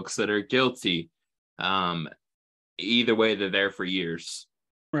have folks that are guilty. Either way, they're there for years,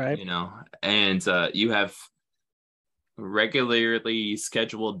 right? And you have regularly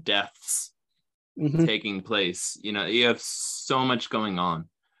scheduled deaths taking place. You have so much going on.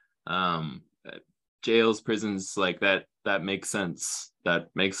 Jails, prisons, like that makes sense. That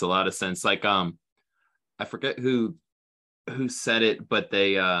makes a lot of sense. Like I forget who said it, but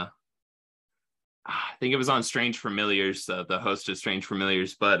they I think it was on Strange Familiars, the host of Strange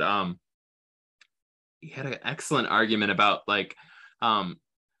Familiars, but he had an excellent argument about like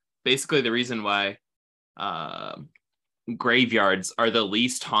basically the reason why graveyards are the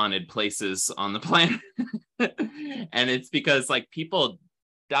least haunted places on the planet. And it's because like people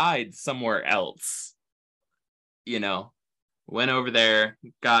died somewhere else, went over there,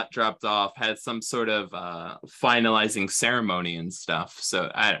 got dropped off, had some sort of finalizing ceremony and stuff.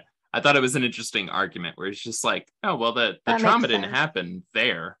 So I thought it was an interesting argument where it's just like, oh, well, the trauma didn't happen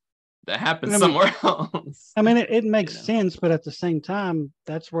there. That happened somewhere else. I mean, it makes sense, but at the same time,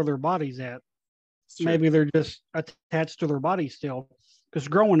 that's where their body's at. Maybe they're just attached to their body still. Because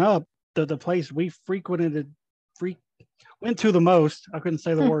growing up, the place we went to the most, I couldn't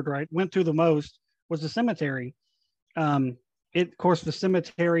say the word right, went to the most was the cemetery. Of course, the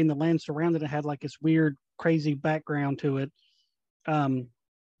cemetery and the land surrounding it had like this weird, crazy background to it.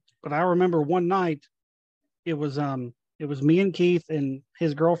 But I remember one night, it was me and Keith and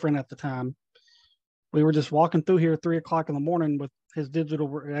his girlfriend at the time. We were just walking through here at 3:00 in the morning with his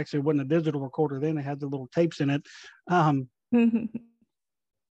digital. Actually, it wasn't a digital recorder then; it had the little tapes in it.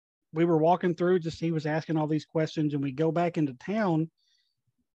 We were walking through. He was asking all these questions, and we go back into town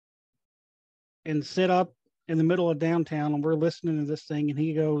and sit up in the middle of downtown, and we're listening to this thing. And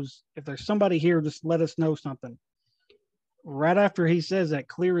he goes, "If there's somebody here, just let us know something." Right after he says that,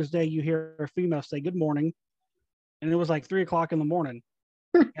 clear as day, you hear a female say good morning. And it was like 3:00 in the morning.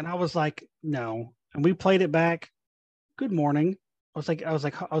 And I was like, no. And we played it back. Good morning. I was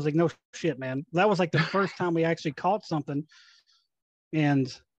like, no shit, man. That was like the first time we actually caught something.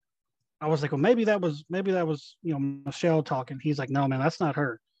 And I was like, well, maybe that was, Michelle talking. He's like, no, man, that's not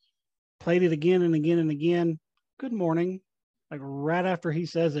her. Played it again and again and again. Good morning. Like right after he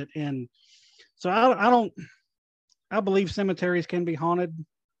says it. And so I believe cemeteries can be haunted,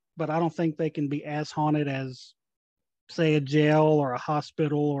 but I don't think they can be as haunted as, say, a jail or a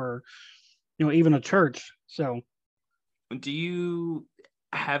hospital or, even a church. So, do you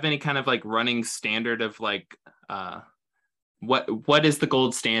have any kind of like running standard of like, what is the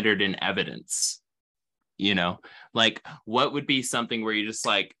gold standard in evidence? Like what would be something where you're just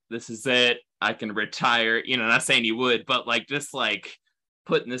like, this is it, I can retire, not saying you would, but like, just like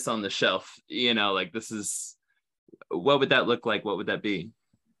putting this on the shelf, like this is, what would that look like? What would that be?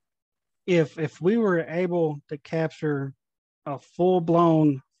 If we were able to capture a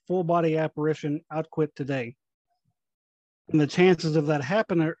full-blown, full-body apparition, I'd quit today. And the chances of that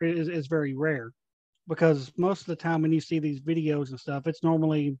happening is very rare, because most of the time when you see these videos and stuff, it's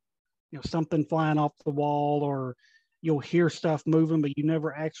normally something flying off the wall, or you'll hear stuff moving, but you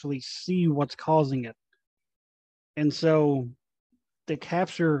never actually see what's causing it. And so to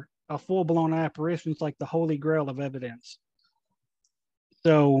capture a full-blown apparition is like the holy grail of evidence.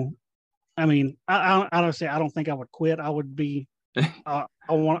 So, I mean, I don't think I would quit. I would be, I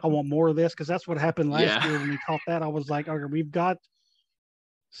want more of this, because that's what happened last year when we caught that. I was like, okay, we've got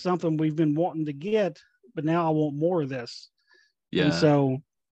something we've been wanting to get, but now I want more of this. Yeah. And so,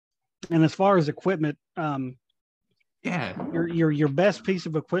 and as far as equipment, yeah. Your best piece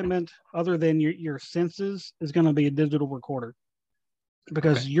of equipment other than your senses is going to be a digital recorder,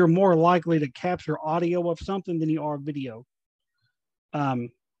 because you're more likely to capture audio of something than you are video.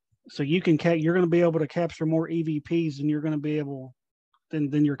 So you can you're going to be able to capture more EVPs than you're going to be able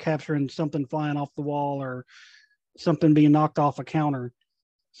than you're capturing something flying off the wall or something being knocked off a counter.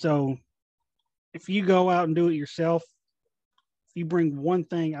 So if you go out and do it yourself, if you bring one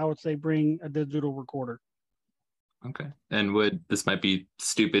thing, I would say bring a digital recorder. Okay. And this might be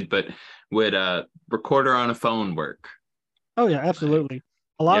stupid, but would a recorder on a phone work? Oh yeah, absolutely.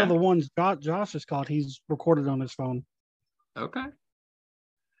 A lot of the ones Josh has caught, he's recorded on his phone. Okay.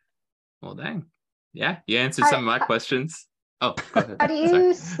 Well, dang. Yeah, you answered some of my questions. Oh, go ahead. How do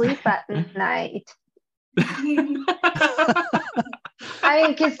you sleep at night? I mean,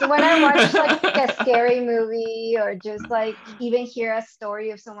 because when I watch like a scary movie or just like even hear a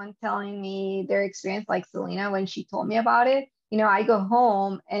story of someone telling me their experience, like Selena, when she told me about it, I go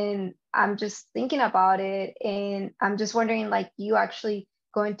home and I'm just thinking about it. And I'm just wondering, like, you actually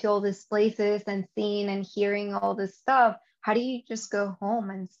going to all these places and seeing and hearing all this stuff. How do you just go home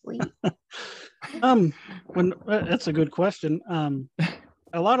and sleep? That's a good question.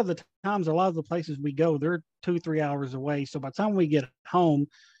 A lot of the times, a lot of the places we go, they're 2-3 hours away. So by the time we get home,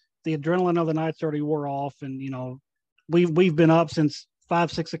 the adrenaline of the night's already wore off, and we've been up since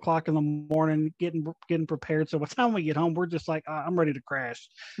 5-6 o'clock in the morning getting prepared. So by the time we get home, we're just like, I'm ready to crash,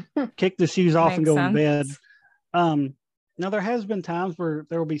 kick the shoes off, and go in bed. Now there has been times where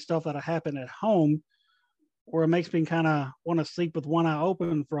there will be stuff that'll happen at home where it makes me kind of want to sleep with one eye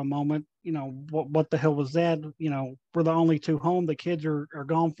open for a moment. What the hell was that? We're the only two home. The kids are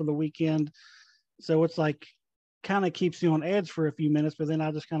gone for the weekend. So it's like kind of keeps you on edge for a few minutes, but then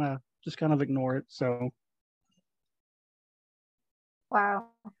I just kind of ignore it. So. Wow.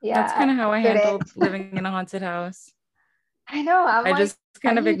 Yeah. That's kind of how I handled living in a haunted house. I know. I just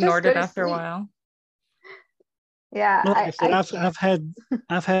kind of ignored it after a while. Yeah, like I said,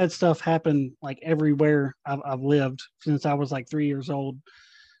 I've had stuff happen like everywhere I've lived since I was like 3 years old.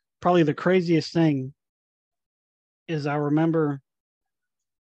 Probably the craziest thing is I remember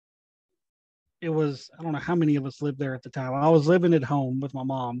it was, I don't know how many of us lived there at the time. I was living at home with my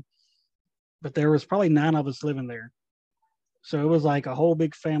mom, but there was probably 9 of us living there. So it was like a whole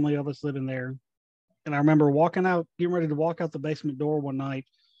big family of us living there. And I remember getting ready to walk out the basement door one night,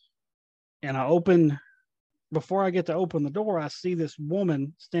 and before I get to open the door, I see this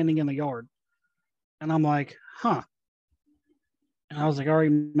woman standing in the yard. And I'm like, huh. And I was like, all right,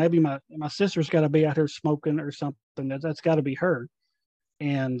 maybe my sister's got to be out here smoking or something. That's got to be her.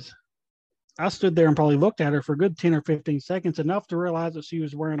 And I stood there and probably looked at her for a good 10 or 15 seconds, enough to realize that she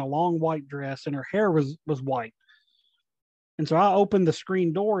was wearing a long white dress and her hair was white. And so I opened the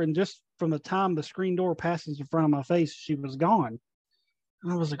screen door, and just from the time the screen door passes in front of my face, she was gone.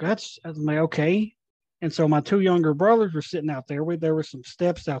 And I was like, I'm like, okay. And so my 2 younger brothers were sitting out there. There were some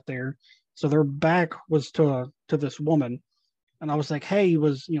steps out there. So their back was to this woman. And I was like, hey,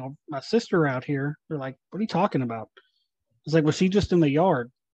 was, my sister out here? They're like, what are you talking about? I was like, was she just in the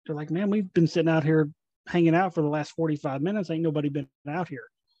yard? They're like, man, we've been sitting out here hanging out for the last 45 minutes. Ain't nobody been out here.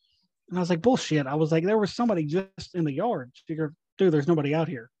 And I was like, bullshit. I was like, there was somebody just in the yard. She goes, dude, there's nobody out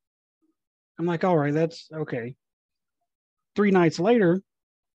here. I'm like, all right, that's okay. 3 nights later,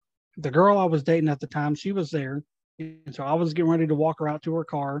 the girl I was dating at the time, she was there. And so I was getting ready to walk her out to her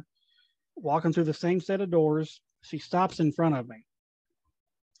car, walking through the same set of doors. She stops in front of me.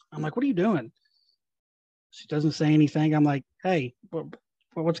 I'm like, what are you doing? She doesn't say anything. I'm like, hey,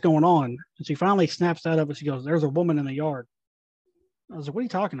 what's going on? And she finally snaps out of it. She goes, there's a woman in the yard. I was like, what are you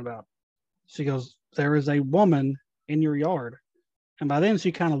talking about? She goes, there is a woman in your yard. And by then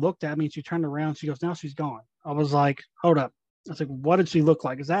she kind of looked at me and she turned around. She goes, now she's gone. I was like, hold up. I was like, what did she look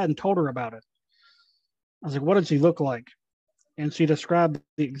like? Because I hadn't told her about it. I was like, what did she look like? And she described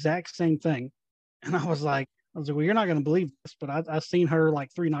the exact same thing. And I was like, well, you're not going to believe this, but I seen her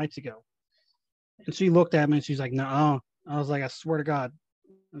like 3 nights ago. And she looked at me and she's like, no. I was like, I swear to God.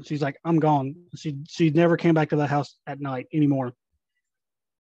 And she's like, I'm gone. She never came back to the house at night anymore.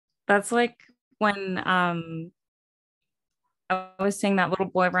 That's like when I was seeing that little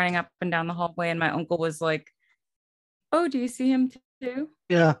boy running up and down the hallway, and my uncle was like, oh, do you see him too?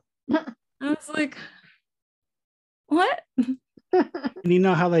 Yeah. I was like, what? And you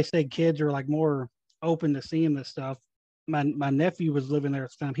know how they say kids are like more open to seeing this stuff. My nephew was living there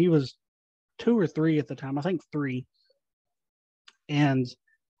at the time. He was 2 or 3 at the time. I think 3. And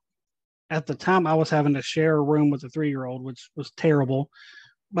at the time I was having to share a room with a 3-year-old, which was terrible.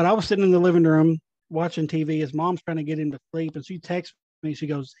 But I was sitting in the living room watching TV. His mom's trying to get him to sleep, and she texts me. She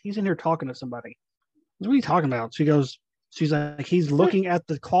goes, "He's in here talking to somebody." What are you talking about? She's like, he's looking at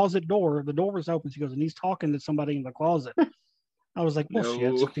the closet door. The door was open. She goes, and he's talking to somebody in the closet. I was like,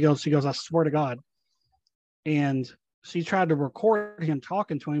 bullshit. No. She goes, I swear to God. And she tried to record him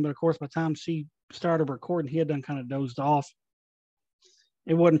talking to him, but of course, by the time she started recording, he had done kind of dozed off.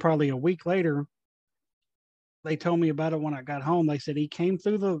 It wasn't probably a week later. They told me about it when I got home. They said he came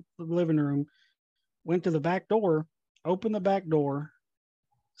through the living room, went to the back door, opened the back door,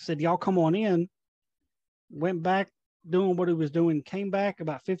 said, "Y'all come on in," went back doing what he was doing, came back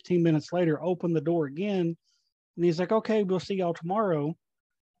about 15 minutes later, opened the door again, and he's like, "Okay, we'll see y'all tomorrow."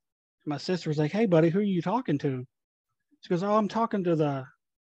 My sister was like, "Hey, buddy, who are you talking to?" She goes, "Oh, I'm talking to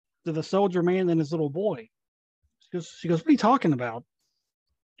the soldier man and his little boy." She goes, "What are you talking about?"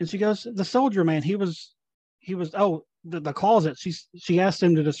 And she goes, "The soldier man, he was the closet." She asked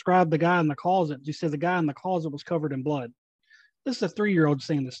him to describe the guy in the closet. She said the guy in the closet was covered in blood. This is a 3-year-old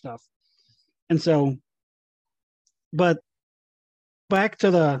saying this stuff. And so, but back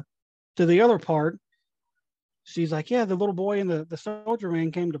to the other part, she's like, "Yeah, the little boy and the soldier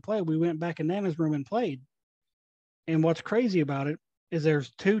man came to play. We went back in Nana's room and played." And what's crazy about it is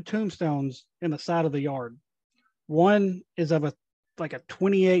there's 2 tombstones in the side of the yard. One is of a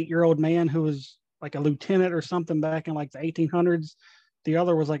 28-year-old man who was like a lieutenant or something back in like the 1800s. The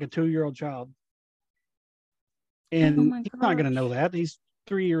other was like a 2-year-old child. And he's not going to know that. He's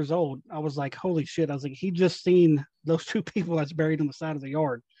 3 years old. I was like, holy shit. I was like, he just seen those 2 people that's buried on the side of the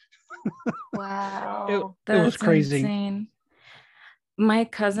yard. Wow. It was crazy. Insane. My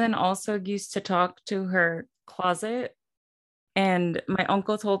cousin also used to talk to her closet, and my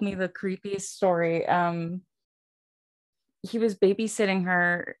uncle told me the creepiest story. He was babysitting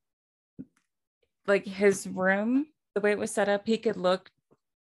her, like his room, the way it was set up, he could look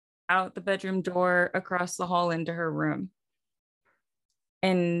out the bedroom door across the hall into her room.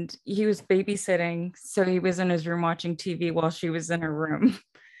 And he was babysitting, so he was in his room watching TV while she was in her room.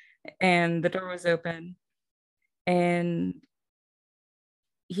 And the door was open, and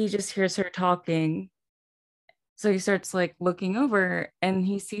he just hears her talking. So he starts like looking over, and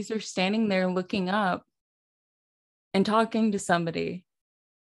he sees her standing there looking up and talking to somebody.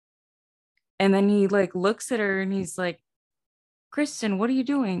 And then he like looks at her and he's like, "Kristen, what are you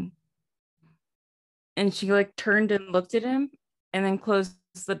doing?" And she like turned and looked at him and then closed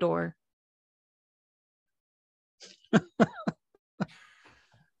the door.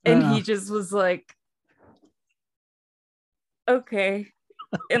 And he just was like, "Okay,"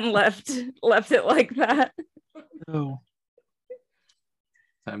 and left it like that. Oh.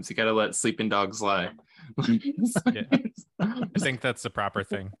 Sometimes you gotta let sleeping dogs lie. Yeah. I think that's the proper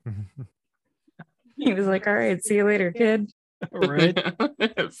thing. He was like, "All right, see you later, kid." All right.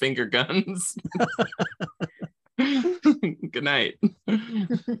 Finger guns. Good night.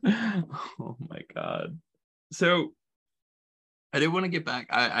 Oh my God. So I did want to get back.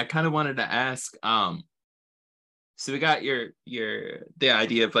 I kind of wanted to ask, so we got the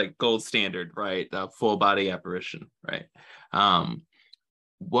idea of like gold standard, right? The full body apparition, right?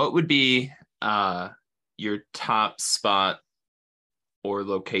 What would be your top spot or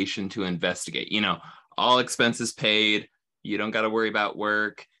location to investigate? You know, all expenses paid, you don't got to worry about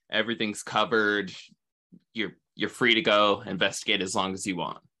work, everything's covered, you're free to go investigate as long as you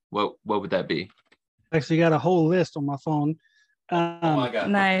want. What would that be? Actually got a whole list on my phone. Oh my God.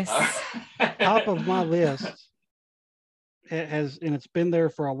 Nice. Top of my list has, and it's been there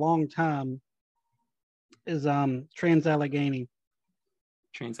for a long time, is Trans-Allegheny.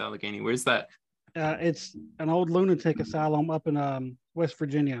 Trans-Allegheny, where's that? It's an old lunatic asylum up in West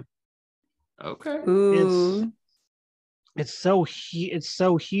Virginia. Okay. Ooh. It's so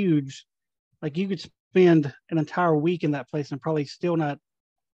huge. Like you could spend an entire week in that place and probably still not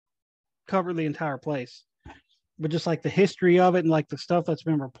cover the entire place. But just like the history of it and like the stuff that's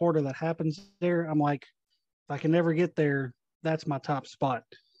been reported that happens there, I'm like, if I can never get there, that's my top spot.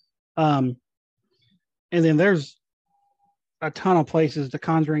 And then there's a ton of places. The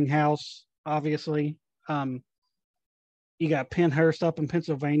Conjuring House, obviously. You got Penhurst up in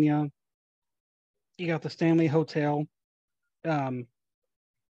Pennsylvania. You got the Stanley Hotel.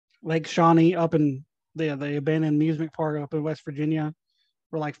 Lake Shawnee up in the abandoned amusement park up in West Virginia,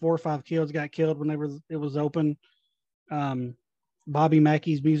 where like 4 or 5 kids got killed whenever it was open. Bobby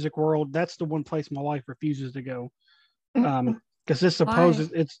Mackey's Music World. That's the one place my wife refuses to go. Because it's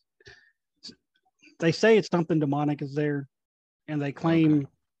supposed they say it's something demonic is there, and they claim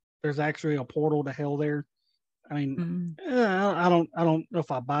there's actually a portal to hell there. I mean, I don't know if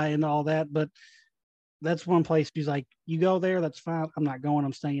I buy into all that, but that's one place she's like, you go there, that's fine. I'm not going,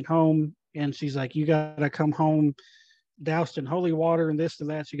 I'm staying home. And she's like, you gotta come home doused in holy water and this and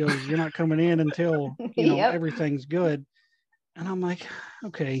that. She goes, you're not coming in until Yep. everything's good. And I'm like,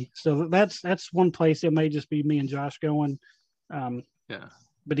 okay. So that's one place. It may just be me and Josh going. Yeah.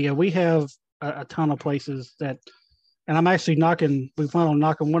 But yeah, we have a ton of places that, and I'm actually we plan on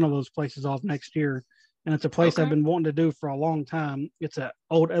knocking one of those places off next year. And it's a place Okay. I've been wanting to do for a long time. It's an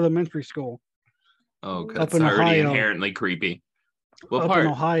old elementary school. Oh, Up that's in already Ohio. inherently creepy. What Up part?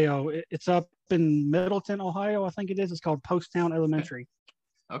 in Ohio. It's up in Middleton, Ohio, I think it is. It's called Poasttown Elementary.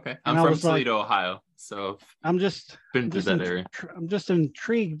 Okay. And I'm I from was like, Toledo, Ohio. So I'm just been through that area. I'm just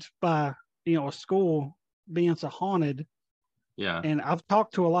intrigued by a school being so haunted. Yeah. And I've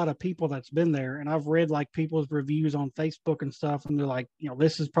talked to a lot of people that's been there, and I've read like people's reviews on Facebook and stuff, and they're like,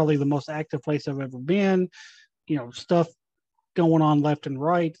 this is probably the most active place I've ever been. Stuff going on left and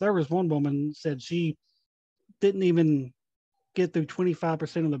right. There was one woman said she didn't even get through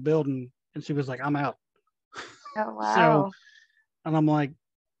 25% of the building, and she was like, I'm out. Oh, So, wow. and I'm like,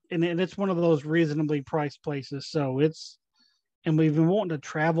 and it's one of those reasonably priced places. So and we've been wanting to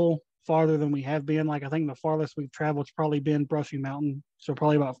travel farther than we have been. Like, I think the farthest we've traveled has probably been Brushy Mountain. So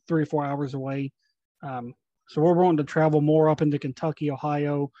probably about 3 or 4 hours away. So we're wanting to travel more up into Kentucky,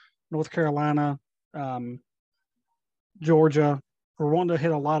 Ohio, North Carolina, Georgia. We're wanting to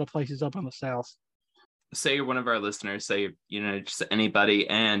hit a lot of places up in the South. Say you're one of our listeners, say, just anybody,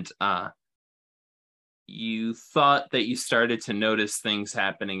 and you thought that you started to notice things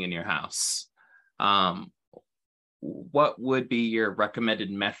happening in your house. What would be your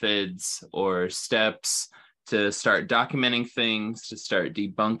recommended methods or steps to start documenting things, to start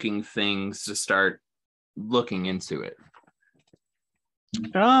debunking things, to start looking into it?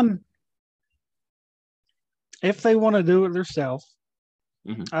 If they want to do it themselves,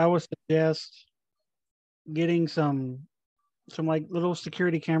 Mm-hmm. I would suggest getting some like little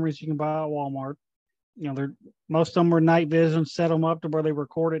security cameras you can buy at Walmart. They're most of them are night vision. Set them up to where they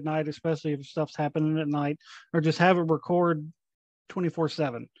record at night, especially if stuff's happening at night, or just have it record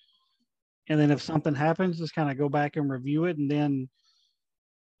 24/7. And then if something happens, just kind of go back and review it. And then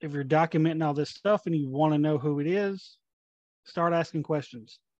if you're documenting all this stuff and you want to know who it is, start asking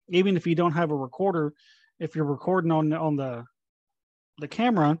questions. Even if you don't have a recorder, if you're recording on the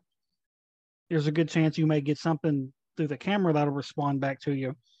camera, there's a good chance you may get something through the camera that'll respond back to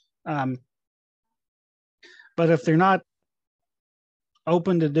you. But if they're not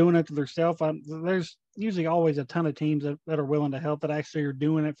open to doing it to themselves, there's usually always a ton of teams that are willing to help, that actually are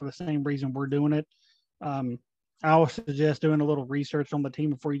doing it for the same reason we're doing it. I always suggest doing a little research on the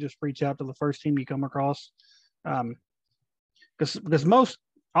team before you just reach out to the first team you come across. Because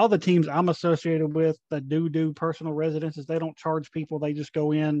all the teams I'm associated with that do personal residences, they don't charge people. They just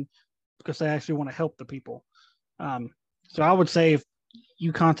go in because they actually want to help the people. So I would say if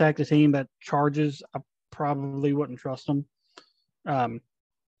you contact a team that charges, I probably wouldn't trust them,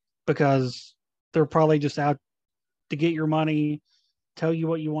 because they're probably just out to get your money, tell you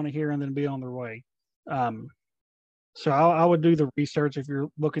what you want to hear, and then be on their way. So I would do the research if you're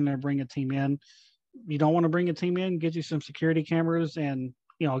looking to bring a team in. You don't want to bring a team in, get you some security cameras and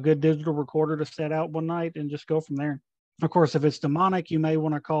a good digital recorder to set out one night and just go from there. Of course, if it's demonic, you may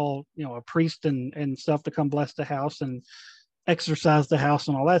want to call a priest and stuff to come bless the house and exorcise the house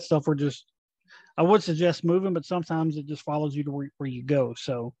and all that stuff. I would suggest moving, but sometimes it just follows you to where you go.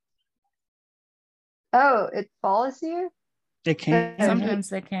 So Oh, it follows you? it can. Sometimes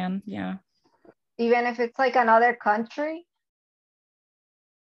they can, yeah. Even if it's like another country?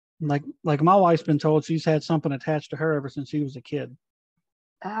 Like my wife's been told she's had something attached to her ever since she was a kid.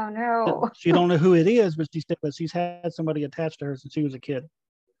 Oh no. She don't know who it is, but she said that she's had somebody attached to her since she was a kid.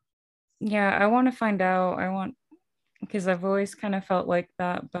 Yeah, I want to find out. Because I've always kind of felt like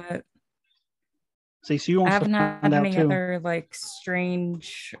that, but See, she wants I haven't to had find out any too. other like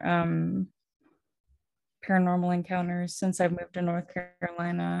strange paranormal encounters since I've moved to North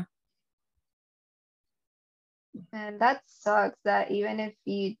Carolina. And that sucks that even if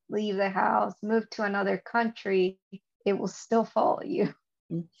you leave the house, move to another country, it will still follow you.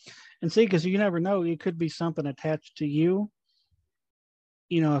 And see, because you never know, it could be something attached to you.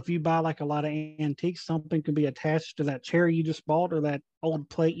 If you buy like a lot of antiques, something could be attached to that chair you just bought or that old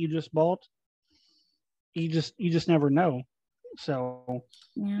plate you just bought. You just never know. So,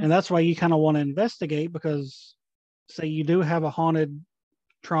 Yeah. And that's why you kind of want to investigate, because say you do have a haunted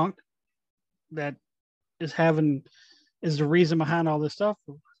trunk that is the reason behind all this stuff.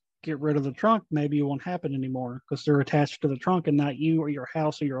 Get rid of the trunk, maybe it won't happen anymore because they're attached to the trunk and not you or your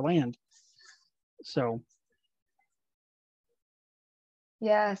house or your land. So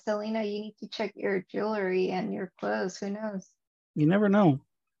Yeah, Selena, you need to check your jewelry and your clothes. Who knows? You never know.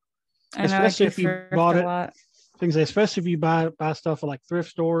 I know I Especially if you thrift bought a it. lot. Things, especially if you buy stuff at like thrift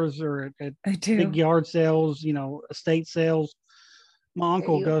stores or at I do. big yard sales, estate sales. My There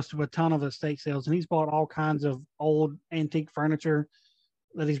uncle you go. goes to a ton of estate sales, and he's bought all kinds of old antique furniture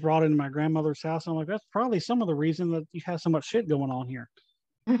that he's brought into my grandmother's house. I'm like, that's probably some of the reason that you have so much shit going on here.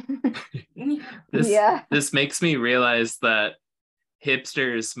 This makes me realize that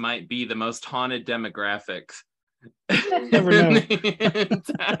hipsters might be the most haunted demographics. Never know.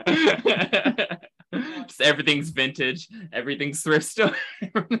 Just everything's vintage, everything's thrift store.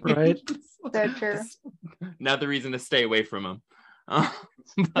 Right. So true. Just another reason to stay away from them.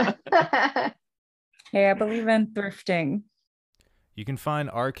 Hey, I believe in thrifting. You can find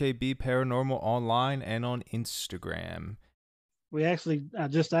RKB Paranormal online and on Instagram. We just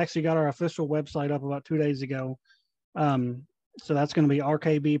got our official website up about 2 days ago. So that's going to be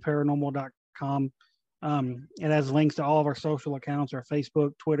rkbparanormal.com. It has links to all of our social accounts, our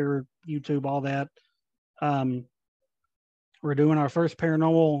Facebook, Twitter, YouTube, all that. We're doing our first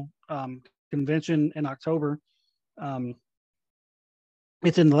paranormal convention in October.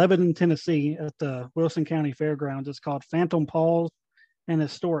 It's in Lebanon, Tennessee at the Wilson County Fairgrounds. It's called Phantom Paws and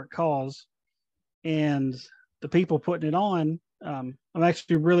Historic Cause. And the people putting it on, I'm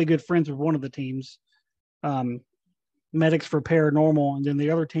actually really good friends with one of the teams, Medics for Paranormal. And then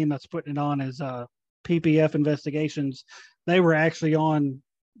the other team that's putting it on is PPF Investigations. They were actually on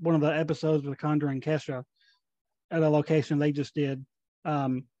one of the episodes with Conjuring Kesha at a location they just did.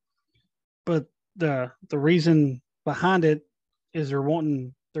 But the reason behind it is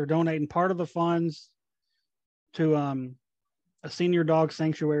they're donating part of the funds to a senior dog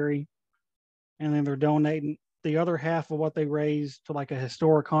sanctuary, and then they're donating the other half of what they raised to like a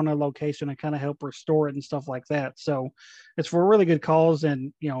historic haunted location and kind of help restore it and stuff like that. So it's for a really good cause,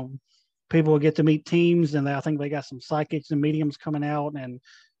 and people will get to meet teams, and I think they got some psychics and mediums coming out, and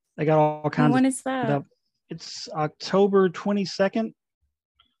they got all kinds. When is that? Up. It's October 22nd.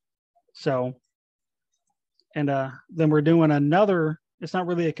 So, and then we're doing another. It's not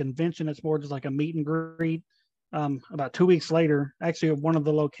really a convention; it's more just like a meet and greet. About 2 weeks later, actually, at one of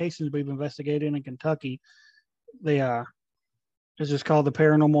the locations we've investigated in Kentucky, it's just called the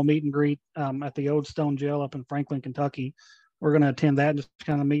Paranormal Meet and Greet at the Old Stone Jail up in Franklin, Kentucky. We're going to attend that and just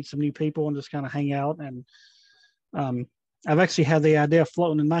kind of meet some new people and just kind of hang out. And I've actually had the idea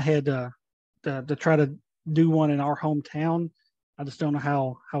floating in my head to try to do one in our hometown. I just don't know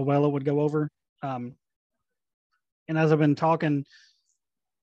how well it would go over. And as I've been talking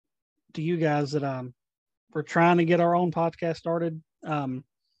to you guys, that we're trying to get our own podcast started.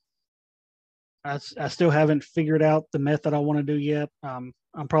 I still haven't figured out the method I want to do yet.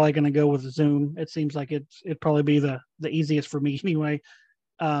 I'm probably going to go with Zoom. It seems like it'd probably be the easiest for me anyway.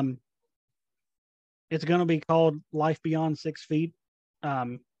 It's going to be called Life Beyond 6 Feet.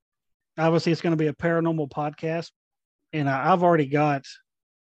 Obviously, it's going to be a paranormal podcast, and I've already got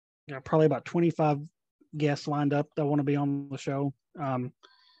probably about 25 guests lined up that want to be on the show.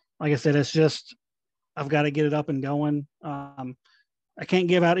 Like I said, it's just I've got to get it up and going. I can't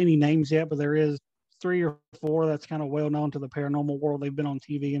give out any names yet, but there is 3 or 4 that's kind of well known to the paranormal world. They've been on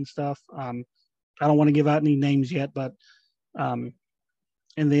TV and stuff. I don't want to give out any names yet, but and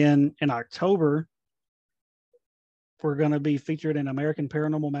then in October, we're going to be featured in American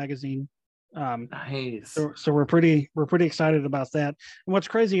Paranormal Magazine. Nice. So we're pretty excited about that. And what's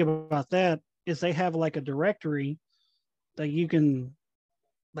crazy about that is they have like a directory that you can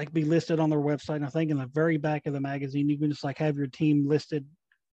like be listed on their website. And I think in the very back of the magazine, you can just like have your team listed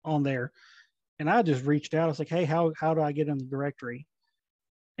on there. And I just reached out. I was like, hey, how do I get in the directory?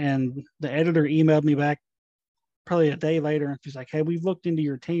 And the editor emailed me back probably a day later, and she's like, hey, we've looked into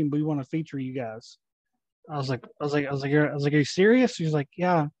your team. We want to feature you guys. I was like, are you serious? She's like,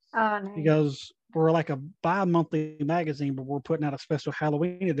 yeah. Oh, nice. He goes, we're like a bi-monthly magazine, but we're putting out a special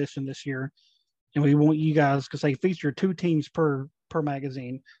Halloween edition this year. And we want you guys, because they feature 2 teams per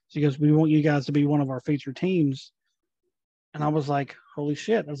magazine. So he goes, we want you guys to be one of our featured teams. And I was like, holy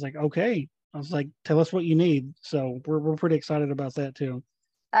shit. I was like, okay. I was like, tell us what you need. So we're pretty excited about that too.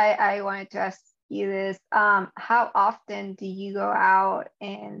 I wanted to ask you this. How often do you go out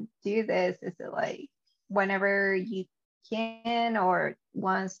and do this? Is it like whenever you can, or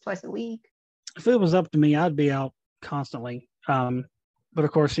once, twice a week? If it was up to me, I'd be out constantly. But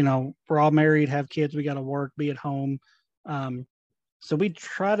of course, we're all married, have kids, we got to work, be at home. So we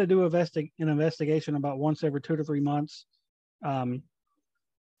try to do an investigation about once every 2 to 3 months.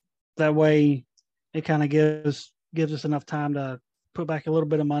 That way it kind of gives us enough time to put back a little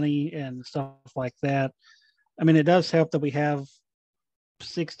bit of money and stuff like that. I mean, it does help that we have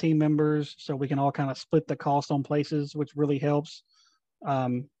 6 team members, so we can all kind of split the cost on places, which really helps.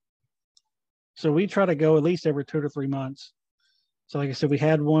 So we try to go at least every 2 to 3 months. So like I said, we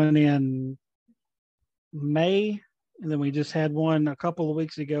had one in May, and then we just had one a couple of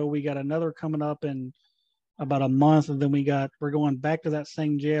weeks ago. We got another coming up in about a month, and then we're going back to that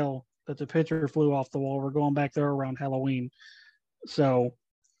same jail that the picture flew off the wall. We're going back there around Halloween. So,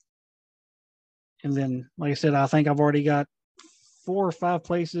 and then like I said, I think I've already got 4 or 5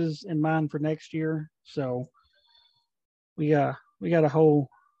 places in mind for next year. So we got a whole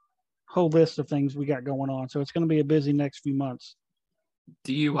list of things we got going on. So it's going to be a busy next few months.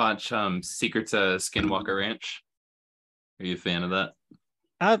 Do you watch Secrets of Skinwalker Ranch? Are you a fan of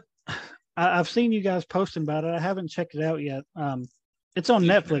that? I've seen you guys posting about it. I haven't checked it out yet. It's on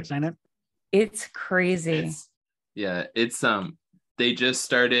Netflix, ain't it? It's crazy. It's they just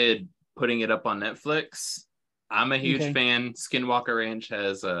started putting it up on Netflix. I'm a huge fan. Skinwalker Ranch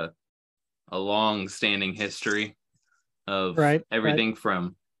has a long-standing history of everything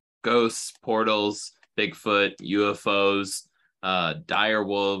from ghosts, portals, Bigfoot, UFOs, dire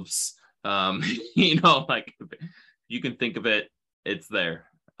wolves. Like you can think of it, it's there.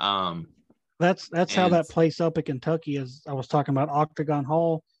 That's how that place up in Kentucky is. I was talking about Octagon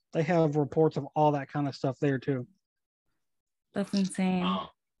Hall. They have reports of all that kind of stuff there too. That's insane.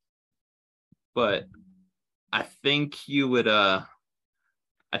 But I think you would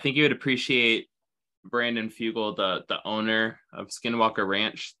appreciate Brandon Fugel, the owner of Skinwalker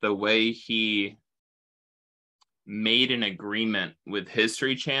Ranch, the way he made an agreement with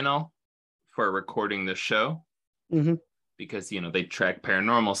History Channel for recording the show. Mm-hmm. Because they track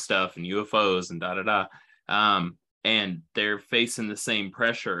paranormal stuff and UFOs and da. And they're facing the same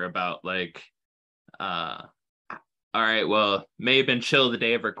pressure about like, all right, well, may have been chill the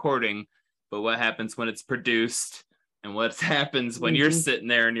day of recording, but what happens when it's produced, and what happens when you're sitting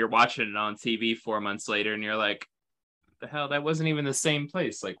there and you're watching it on TV 4 months later, and you're like, the hell, that wasn't even the same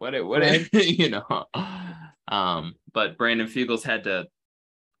place. Like what but Brandon Fugel's had to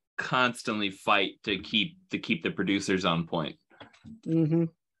constantly fight to keep the producers on point.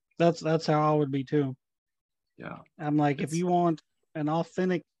 That's how I would be too. Yeah, I'm like, if you want an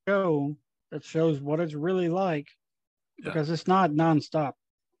authentic show that shows what it's really like, because it's not nonstop.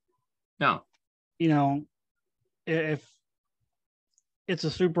 No, if it's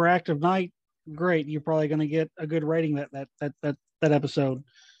a super active night, great, you're probably going to get a good rating that episode.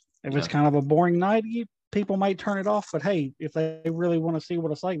 If it's kind of a boring night, people might turn it off, but hey, if they really want to see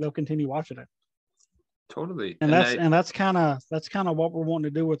what it's like, they'll continue watching it. Totally. And that's kind of what we're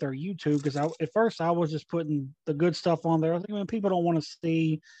wanting to do with our YouTube. Because at first I was just putting the good stuff on there. I think people don't want to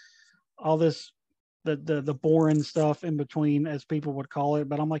see all this the boring stuff in between, as people would call it.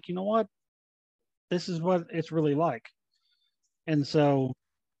 But I'm like, you know what? This is what it's really like. And so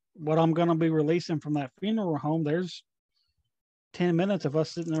what I'm going to be releasing from that funeral home, there's 10 minutes of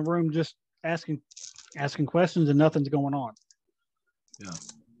us sitting in a room just asking questions and nothing's going on. Yeah.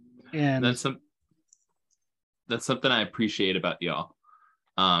 And that's something I appreciate about y'all.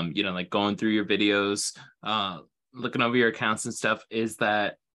 Like going through your videos, looking over your accounts and stuff, is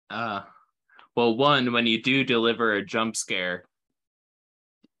that one, when you do deliver a jump scare,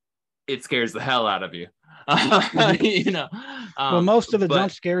 it scares the hell out of you. Well, most of the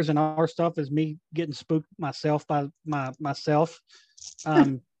jump scares in our stuff is me getting spooked myself by myself.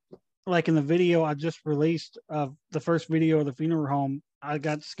 Like in the video I just released of the first video of the funeral home, I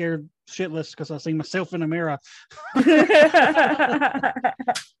got scared shitless because I seen myself in the mirror.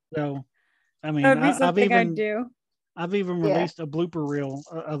 So, I mean, I've even released a blooper reel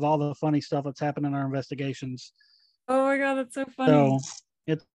of all the funny stuff that's happened in our investigations. Oh my God, that's so funny. So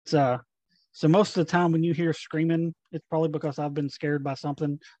it's so most of the time when you hear screaming, it's probably because I've been scared by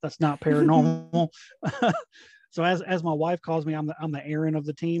something that's not paranormal. So as my wife calls me, I'm the Aaron of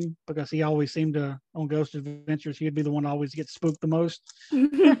the team, because he always seemed to, on Ghost Adventures, he'd be the one that always gets spooked the most.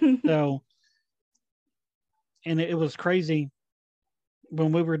 So, and it was crazy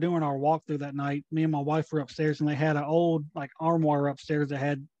when we were doing our walkthrough that night. Me and my wife were upstairs, and they had an old armoire upstairs that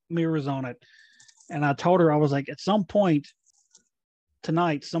had mirrors on it. And I told her, I was like, at some point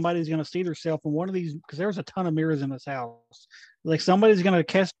tonight, somebody's going to see themselves in one of these, because there's a ton of mirrors in this house. Like somebody's going to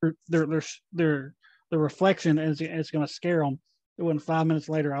catch their reflection, and it's going to scare them. It wasn't 5 minutes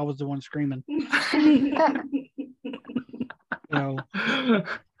later, I was the one screaming. That's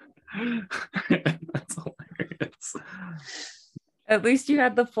hilarious. At least you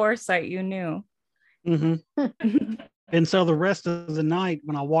had the foresight, you knew. And so the rest of the night,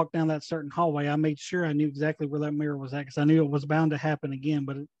 when I walked down that certain hallway, I made sure I knew exactly where that mirror was at, because I knew it was bound to happen again,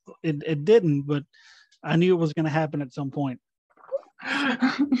 but it didn't, but I knew it was going to happen at some point.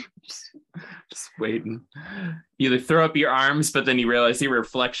 just waiting. You either throw up your arms, but then you realize the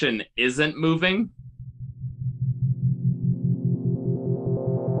reflection isn't moving.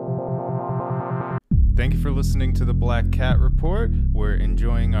 Thank you for listening to the Black Cat Report. We're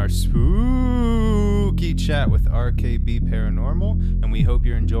enjoying our spooky chat with RKB Paranormal, and we hope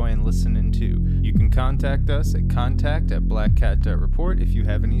you're enjoying listening too. You can contact us at contact@blackcat.report if you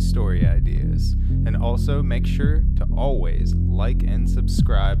have any story ideas. And also make sure to always like and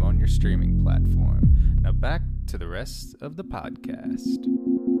subscribe on your streaming platform. Now back to the rest of the podcast.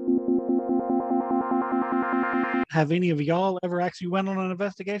 Have any of y'all ever actually went on an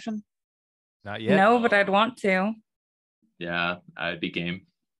investigation? Not yet. No, but I'd want to. Yeah, I'd be game.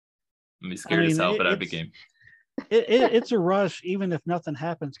 I'm scared as hell, but I'd be game. It's a rush, even if nothing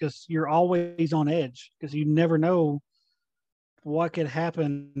happens, because you're always on edge, because you never know what could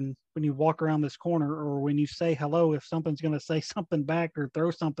happen when you walk around this corner or when you say hello, if something's going to say something back or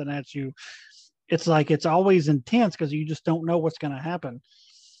throw something at you. It's like it's always intense because you just don't know what's going to happen.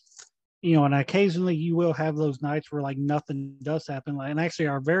 You know, and occasionally you will have those nights where like nothing does happen. And actually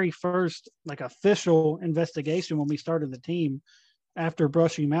our very first like official investigation when we started the team after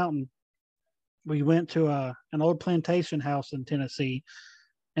Brushy Mountain, we went to an old plantation house in Tennessee,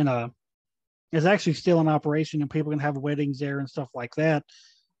 and it's actually still in operation and people can have weddings there and stuff like that.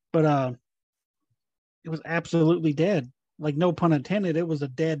 But it was absolutely dead. Like, no pun intended, it was a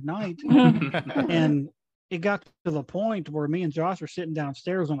dead night. And it got to the point where me and Josh were sitting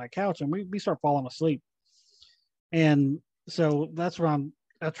downstairs on that couch and we start falling asleep. And so that's where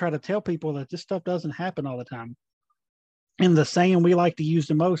I try to tell people that this stuff doesn't happen all the time. And the saying we like to use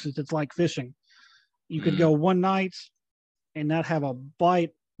the most is it's like fishing. You could go one night and not have a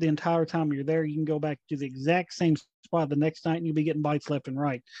bite the entire time you're there. You can go back to the exact same spot the next night and you'll be getting bites left and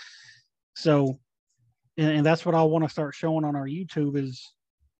right. So, and that's what I want to start showing on our YouTube is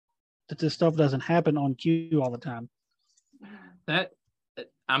that this stuff doesn't happen on cue all the time. That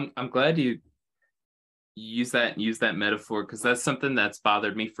I'm glad you use that metaphor, because that's something that's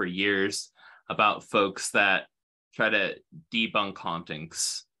bothered me for years about folks that try to debunk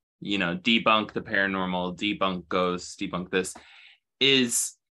hauntings, you know, debunk the paranormal, debunk ghosts, debunk this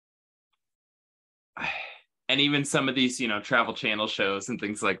is, and even some of these, you know, Travel Channel shows and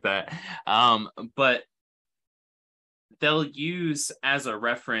things like that. But they'll use as a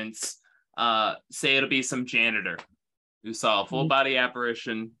reference, say it'll be some janitor who saw a full body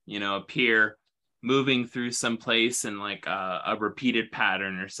apparition, you know, appear moving through some place in like a repeated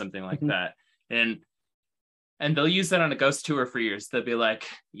pattern or something like that. And they'll use that on a ghost tour for years. They'll be like,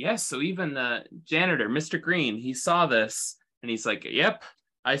 yes, so even the janitor, Mr. Green, he saw this. And he's like, yep,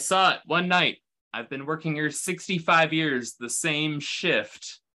 I saw it one night. I've been working here 65 years, the same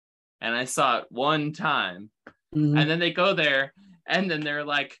shift. And I saw it one time. And then they go there and then they're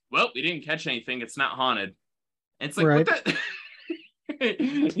like, well, we didn't catch anything. It's not haunted. And it's like, right. What the?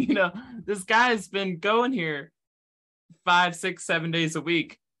 You know, this guy's been going here 5, 6, 7 days a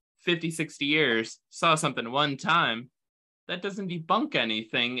week, 50, 60 years, saw something one time. That doesn't debunk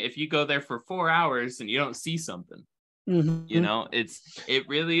anything if you go there for 4 hours and you don't see something. You know, it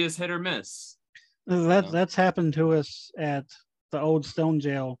really is hit or miss. That's happened to us at the old Stone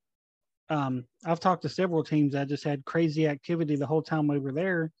Jail. I've talked to several teams that just had crazy activity the whole time we were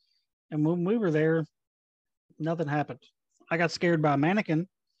there. And when we were there, nothing happened. I got scared by a mannequin,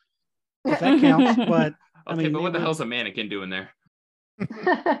 if that counts. But okay, I mean, but what the hell's a mannequin doing there?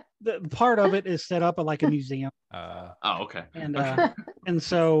 The part of it is set up at like a museum. Oh, okay. And and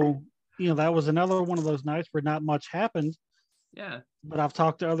so, you know, that was another one of those nights where not much happened. Yeah. But I've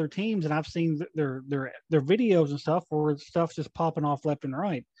talked to other teams and I've seen their videos and stuff where stuff's just popping off left and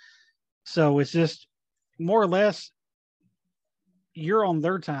right. So it's just more or less you're on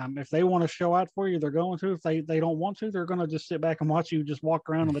their time. If they want to show out for you, they're going to. If they don't want to, they're going to just sit back and watch you just walk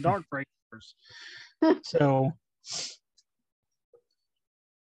around in the dark for 8 hours. So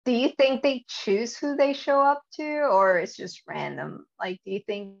do you think they choose who they show up to, or it's just random? Like, do you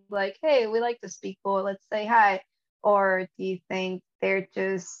think like, hey, we like this people, let's say hi? Or do you think they're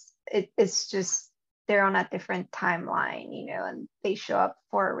just, it's just they're on a different timeline, you know, and they show up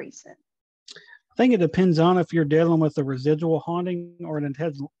for a reason? I think it depends on if you're dealing with a residual haunting or an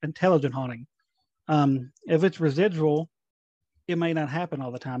intelligent haunting. If it's residual, it may not happen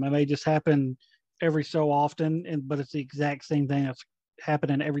all the time. It may just happen every so often, but it's the exact same thing that's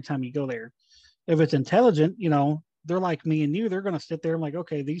happening every time you go there. If it's intelligent, you know, they're like me and you, they're going to sit there and like,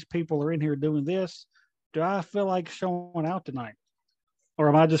 okay, these people are in here doing this. Do I feel like showing out tonight? Or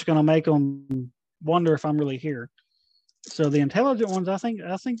am I just going to make them wonder if I'm really here? So the intelligent ones, I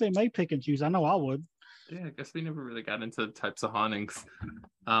think they may pick and choose. I know I would. Yeah, I guess we never really got into the types of hauntings.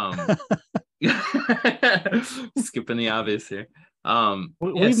 Skipping the obvious here. We've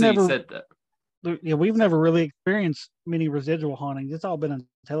so you never, said that. yeah, we've never really experienced many residual hauntings. It's all been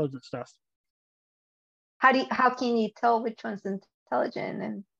intelligent stuff. How can you tell which one's intelligent?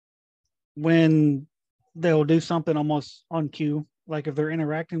 And When they'll do something almost on cue, like if they're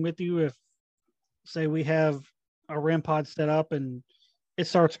interacting with you, if say we have a REM pod set up and it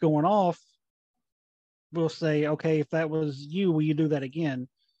starts going off, we'll say, okay, if that was you, will you do that again?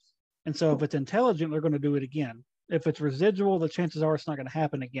 And so if it's intelligent, they're going to do it again. If it's residual, the chances are it's not going to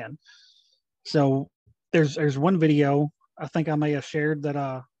happen again. So there's one video I think I may have shared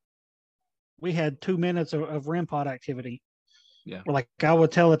that we had 2 minutes of REM pod activity. Yeah. Like I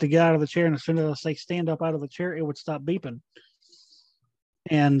would tell it to get out of the chair, and as soon as I say stand up out of the chair, it would stop beeping.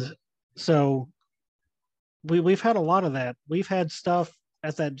 And so we've had a lot of that. We've had stuff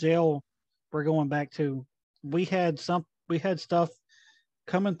at that jail we're going back to. We had stuff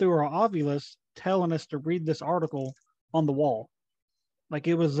coming through our Ovilus telling us to read this article on the wall. Like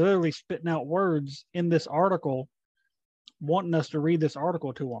it was literally spitting out words in this article, wanting us to read this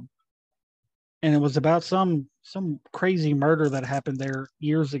article to them. And it was about some crazy murder that happened there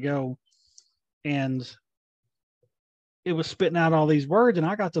years ago. And it was spitting out all these words. And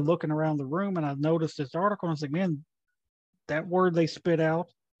I got to looking around the room and I noticed this article. And I was like, man, that word they spit out,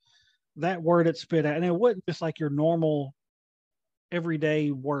 that word it spit out. And it wasn't just like your normal everyday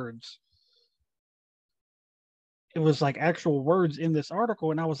words. It was like actual words in this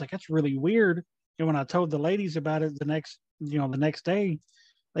article. And I was like, that's really weird. And when I told the ladies about it the next day,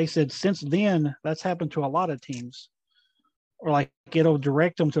 they said since then that's happened to a lot of teams. Or like it'll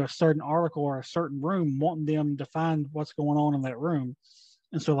direct them to a certain article or a certain room, wanting them to find what's going on in that room.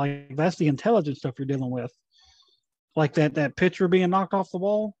 And so like that's the intelligence stuff you're dealing with. Like that picture being knocked off the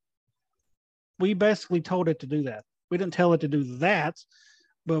wall. We basically told it to do that. We didn't tell it to do that,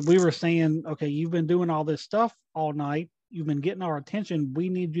 but we were saying, okay, you've been doing all this stuff all night. You've been getting our attention. We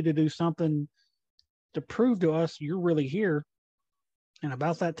need you to do something to prove to us you're really here. And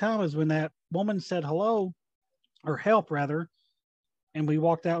about that time is when that woman said hello, or help rather, and we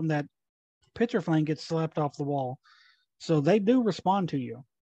walked out and that picture frame gets slapped off the wall. So they do respond to you.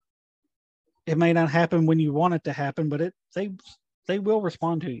 It may not happen when you want it to happen, but they will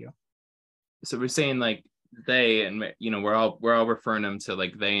respond to you. So we're saying like they, and we're all referring them to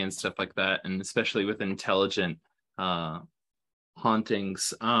like they and stuff like that, and especially with intelligent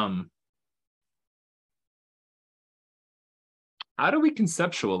hauntings. How do we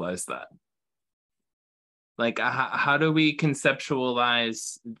conceptualize that? Like, how do we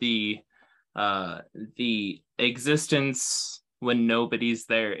conceptualize the existence when nobody's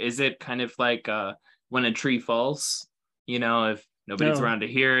there? Is it kind of like when a tree falls? If nobody's around to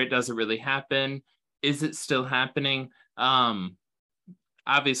hear it, doesn't really happen. Is it still happening?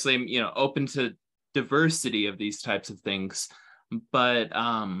 Obviously, open to diversity of these types of things, but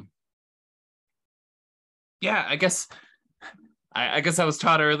yeah, I guess I was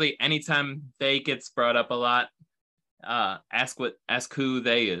taught early, anytime they gets brought up a lot, ask who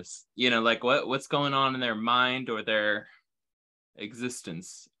they is, like what's going on in their mind or their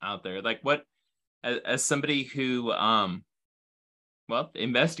existence out there. Like what, as somebody who,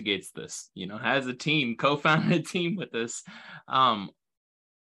 investigates this, has a team, co-founded a team with this,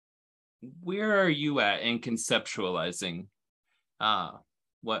 where are you at in conceptualizing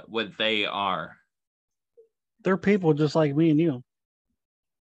what they are? They're people just like me and you.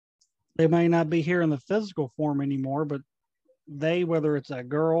 They may not be here in the physical form anymore, but they, whether it's a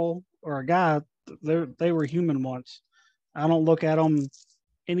girl or a guy, they were human once. I don't look at them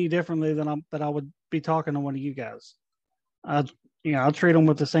any differently than I would be talking to one of you guys. I'll treat them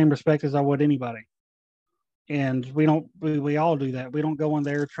with the same respect as I would anybody. And we all do that. We don't go in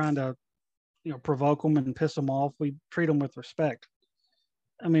there trying to, provoke them and piss them off. We treat them with respect.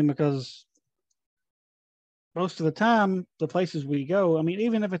 I mean, because most of the time, the places we go, I mean,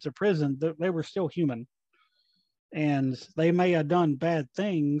 even if it's a prison, they were still human. And they may have done bad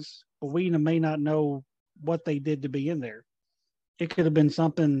things, but we may not know what they did to be in there. It could have been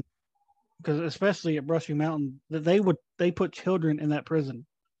something, because especially at Brushy Mountain, that they put children in that prison.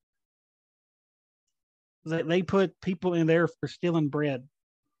 They put people in there for stealing bread,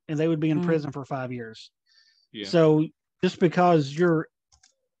 and they would be in prison for 5 years. Yeah. So just because you're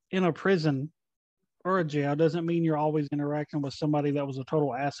in a prison or a jail doesn't mean you're always interacting with somebody that was a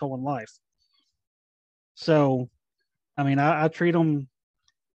total asshole in life. So, I mean, I treat them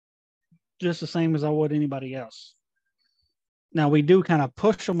just the same as I would anybody else. Now, we do kind of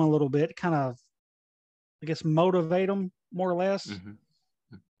push them a little bit, kind of, I guess, motivate them more or less,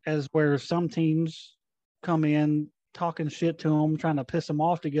 as where some teams come in talking shit to them, trying to piss them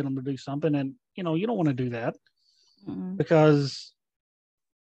off to get them to do something. And, you don't want to do that because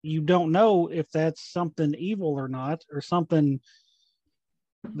you don't know if that's something evil or not, or something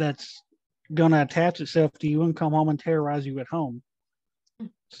that's going to attach itself to you and come home and terrorize you at home.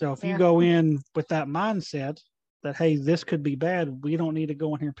 So if you go in with that mindset that, hey, this could be bad, we don't need to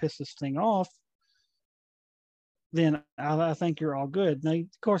go in here and piss this thing off, then I think you're all good. Now, of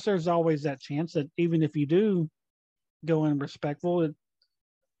course, there's always that chance that even if you do go in respectful,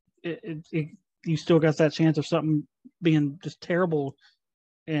 you still got that chance of something being just terrible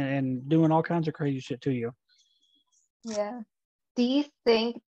and doing all kinds of crazy shit to you. Yeah. Do you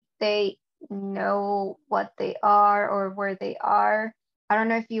think they know what they are or where they are? I don't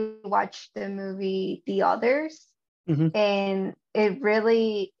know if you watched the movie The Others, and it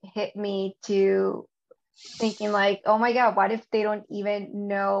really hit me to thinking like, oh my God, what if they don't even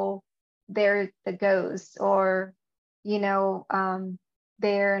know they're the ghost, or,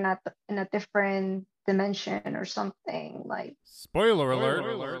 they're in a different dimension or something like. Spoiler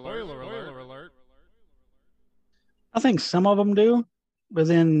alert. I think some of them do, but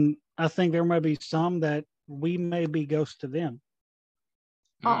then I think there may be some that we may be ghosts to them.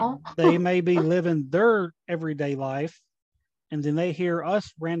 They may be living their everyday life, and then they hear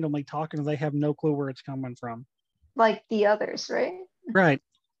us randomly talking and they have no clue where it's coming from. Like The Others, right? Right.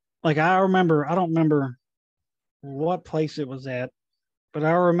 Like I don't remember what place it was at, but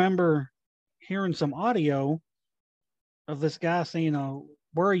I remember hearing some audio of this guy saying,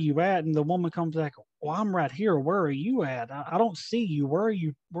 where are you at? And the woman comes back, well, I'm right here. Where are you at? I don't see you. Where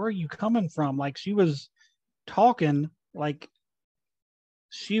are you coming from? Like she was talking like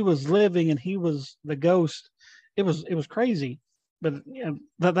she was living and he was the ghost. It was crazy, but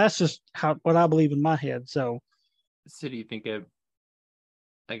that's just what I believe in my head. So do you think of,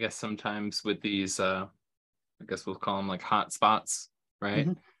 I guess sometimes with these, I guess we'll call them like hot spots, right?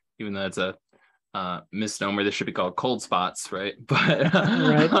 Even though it's a misnomer, this should be called cold spots, right? But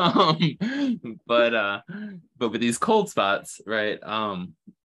right. But with these cold spots, right? Do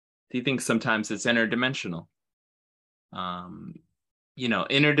you think sometimes it's interdimensional?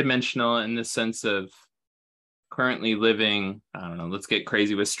 Interdimensional in the sense of currently living, I don't know, let's get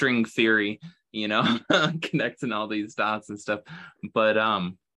crazy with string theory, connecting all these dots and stuff. But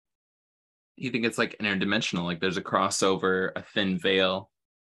you think it's like interdimensional, like there's a crossover, a thin veil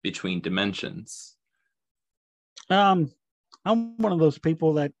between dimensions? I'm one of those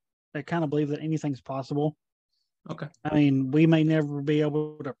people that kind of believe that anything's possible. Okay. I mean, we may never be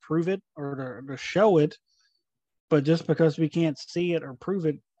able to prove it or to show it, but just because we can't see it or prove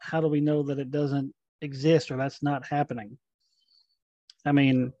it, how do we know that it doesn't exist or that's not happening? I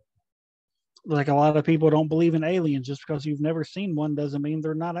mean, like a lot of people don't believe in aliens. Just because you've never seen one doesn't mean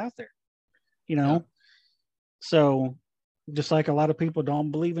they're not out there, Yeah. So just like a lot of people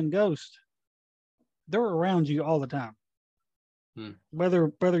don't believe in ghosts, they're around you all the time,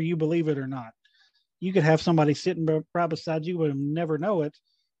 whether you believe it or not. You could have somebody sitting right beside you and never know it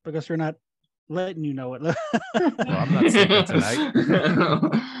because they're not letting you know it. Well, I'm not sleeping tonight.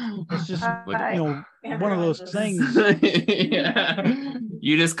 It's just one of those things. Yeah.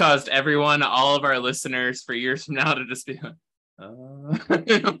 You just caused everyone, all of our listeners for years from now to just be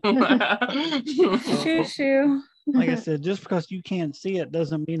shoo shoo. Like I said, just because you can't see it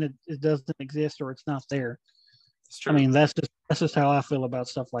doesn't mean it doesn't exist or it's not there. It's true. I mean, that's just how I feel about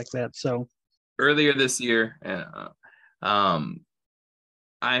stuff like that. So earlier this year,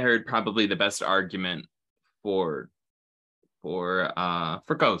 I heard probably the best argument for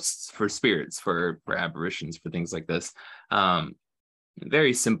ghosts, for spirits, for apparitions, for things like this.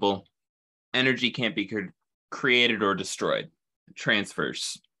 Very simple. Energy can't be created or destroyed. It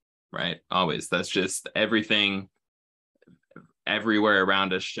transfers, right? Always. That's just everything. Everywhere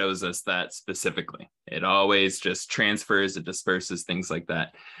around us shows us that specifically. It always just transfers, it disperses, things like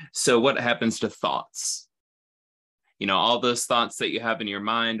that. So what happens to thoughts? All those thoughts that you have in your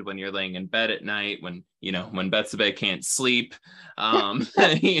mind when you're laying in bed at night, when Betsabé can't sleep, when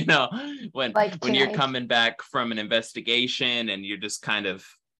you're coming back from an investigation and you're just kind of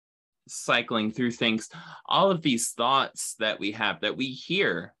cycling through things, all of these thoughts that we have, that we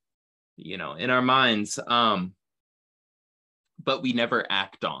hear, in our minds, but we never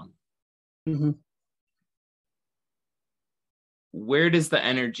act on. Mm-hmm. Where does the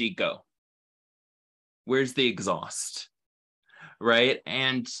energy go? Where's the exhaust? Right?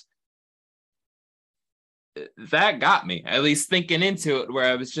 And that got me, at least thinking into it, where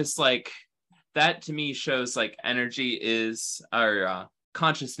I was just like, that to me shows like energy is, our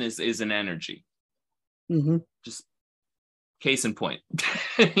consciousness is an energy. Mm-hmm. Just case in point.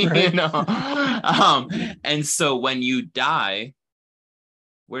 Right. And so when you die,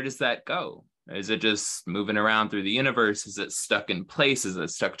 where does that go? Is it just moving around through the universe? Is it stuck in place? Is it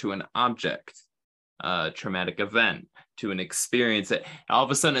stuck to an object, a traumatic event, to an experience? That all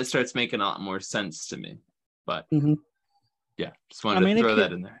of a sudden it starts making a lot more sense to me. But yeah, just wanted to throw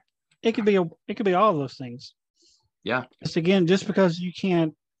that in there. It could be all of those things. Yeah. Just because you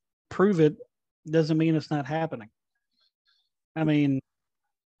can't prove it doesn't mean it's not happening. I mean,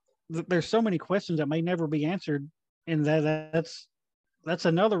 there's so many questions that may never be answered, and that's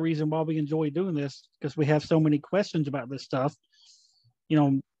another reason why we enjoy doing this, because we have so many questions about this stuff.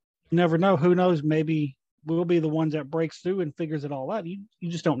 You never know. Who knows? Maybe we'll be the ones that breaks through and figures it all out. You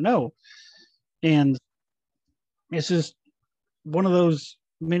just don't know. And it's just one of those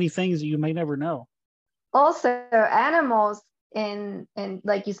many things that you may never know. Also, animals and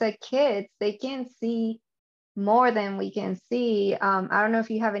like you said, kids, they can see more than we can see. I don't know if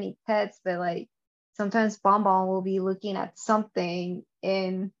you have any pets, but like sometimes Bonbon will be looking at something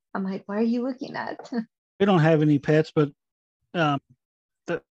and I'm like, what are you looking at? We don't have any pets, but I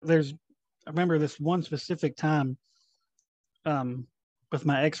remember this one specific time with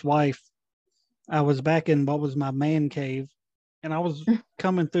my ex-wife. I was back in what was my man cave, and I was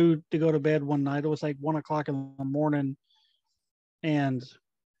coming through to go to bed one night. It was like 1:00 in the morning, and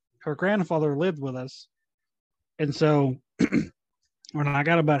her grandfather lived with us. And so when I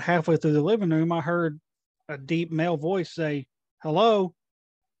got about halfway through the living room, I heard a deep male voice say, "Hello."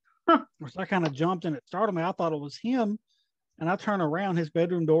 So I kind of jumped, and it startled me. I thought it was him. And I turn around, his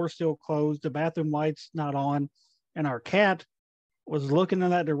bedroom door still closed, the bathroom lights not on, and our cat was looking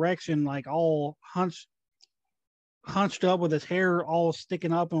in that direction, like all hunched up with his hair all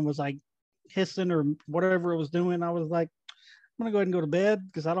sticking up, and was like hissing or whatever it was doing. I was like, I'm gonna go ahead and go to bed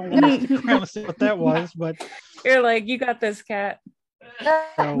because I don't want to stick around and see what that was. But you're like, you got this, cat.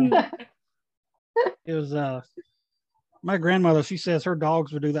 So it was my grandmother, she says her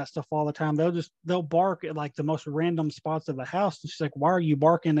dogs would do that stuff all the time. They'll bark at like the most random spots of the house. And she's like, why are you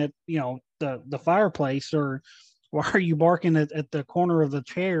barking at, the fireplace, or why are you barking at the corner of the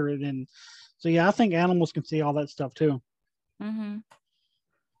chair? And so, yeah, I think animals can see all that stuff too. Mm-hmm.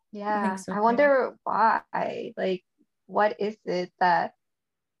 Yeah. So I wonder why, like, what is it that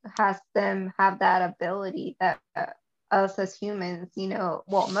has them have that ability that us as humans,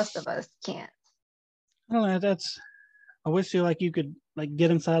 most of us can't. I don't know. I wish you could like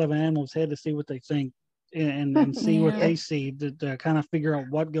get inside of an animal's head to see what they think and see what they see to kind of figure out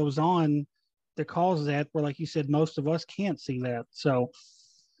what goes on that causes that. Where, like you said, most of us can't see that. So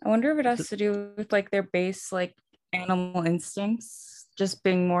I wonder if it has to do with like their base, like animal instincts, just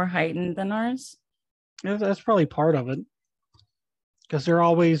being more heightened than ours. Yeah, that's probably part of it, because they're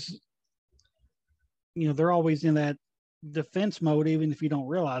always in that defense mode, even if you don't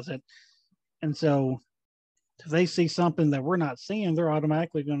realize it. And so if they see something that we're not seeing, they're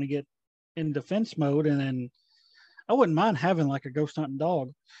automatically going to get in defense mode. And then I wouldn't mind having like a ghost hunting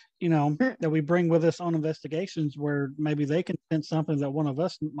dog, that we bring with us on investigations, where maybe they can sense something that one of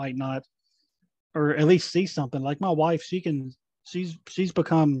us might not, or at least see something. Like my wife, she's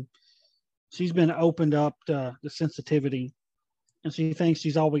been opened up to the sensitivity, and she thinks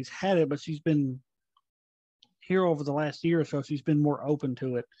she's always had it, but she's been here over the last year or so. She's been more open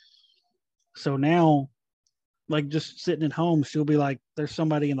to it. So now, like just sitting at home, she'll be like, there's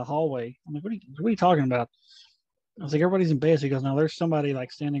somebody in the hallway. I'm like, what are you talking about? I was like, everybody's in bed. She goes, no, there's somebody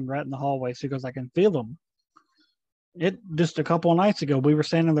like standing right in the hallway. She goes, I can feel them. It just a couple of nights ago, we were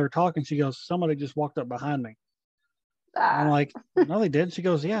standing there talking. She goes, somebody just walked up behind me. I'm like, no, they didn't. She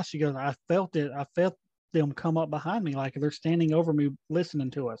goes, yeah. She goes, I felt it. I felt them come up behind me, like they're standing over me,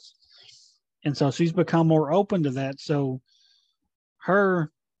 listening to us. And so she's become more open to that. So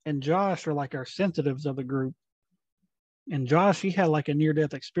her and Josh are like our sensitives of the group. And Josh, he had like a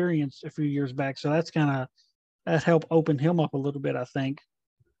near-death experience a few years back. So that helped open him up a little bit, I think.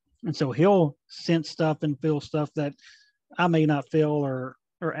 And so he'll sense stuff and feel stuff that I may not feel, or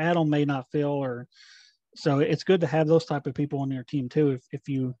Adam may not feel, or so it's good to have those type of people on your team too. If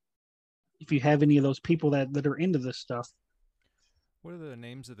you have any of those people that are into this stuff. What are the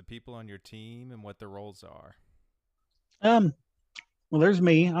names of the people on your team and what their roles are? Well, there's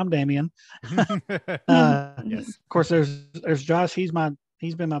me. I'm Damien. Yes. Of course, there's Josh. He's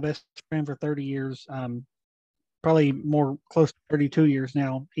been my best friend for 30 years. Probably more close to 32 years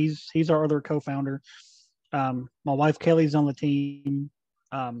now. He's our other co-founder. My wife Kelly's on the team.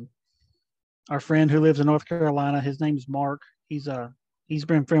 Our friend who lives in North Carolina, his name's Mark. He's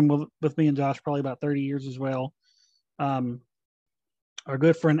been friend with me and Josh probably about 30 years as well. Our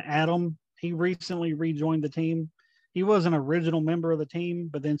good friend Adam, he recently rejoined the team. he was an original member of the team,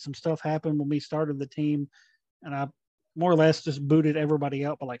 but then some stuff happened when we started the team, and I more or less just booted everybody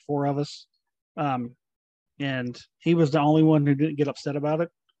out, but like 4 of us. And he was the only one who didn't get upset about it.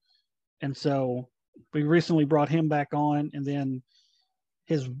 And so we recently brought him back on, and then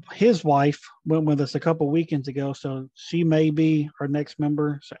his wife went with us a couple weekends ago, so she may be our next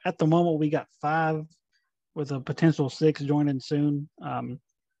member. So at the moment, we got 5 with a potential 6 joining soon.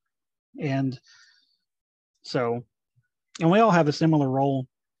 And so, and we all have a similar role.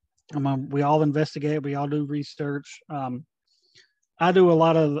 We all investigate, we all do research. I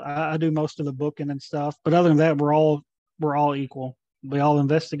do most of the booking and stuff, but other than that, we're all equal. We all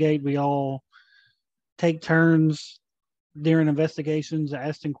investigate. We all take turns during investigations,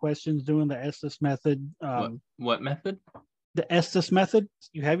 asking questions, doing the Estes method. What method? The Estes method.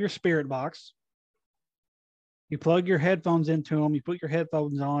 You have your spirit box. You plug your headphones into them. You put your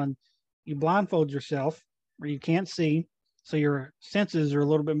headphones on. You blindfold yourself where you can't see, so your senses are a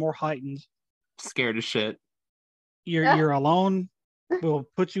little bit more heightened. Scared as shit. You're alone. We'll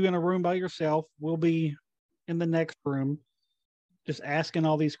put you in a room by yourself. We'll be in the next room, just asking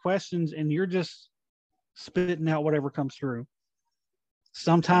all these questions, and you're just spitting out whatever comes through.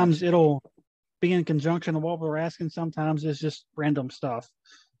 Sometimes it'll be in conjunction with what we're asking. Sometimes it's just random stuff.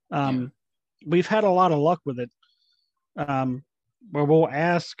 We've had a lot of luck with it, where we'll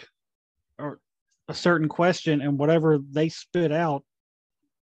ask a certain question, and whatever they spit out,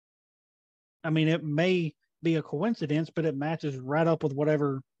 I mean, it may be a coincidence, but it matches right up with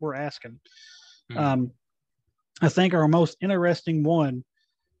whatever we're asking. I think our most interesting one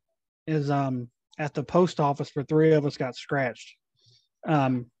is at the post office where 3 of us got scratched.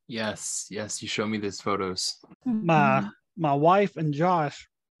 Yes, you show me these photos. My wife and Josh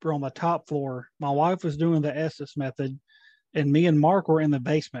were on the top floor. My wife was doing the Estes method, and me and Mark were in the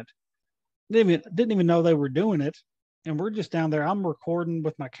basement. Didn't even know they were doing it. And we're just down there. I'm recording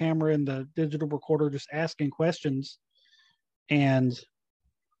with my camera and the digital recorder, just asking questions. And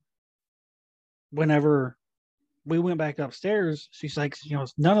whenever we went back upstairs, she's like,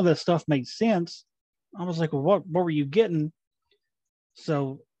 none of this stuff made sense. I was like, well, what were you getting?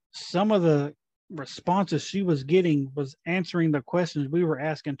 So some of the responses she was getting was answering the questions we were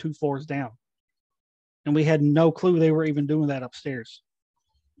asking 2 floors down. And we had no clue they were even doing that upstairs.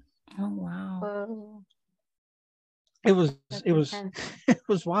 Oh, wow. Whoa. It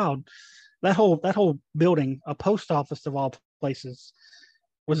was wild. That whole building, a post office of all places,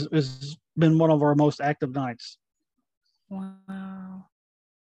 was been one of our most active nights. Wow.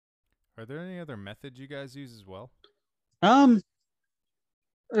 Are there any other methods you guys use as well?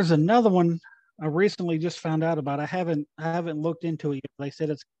 There's another one I recently just found out about. I haven't looked into it yet. They said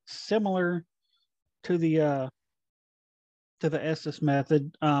it's similar to the Estes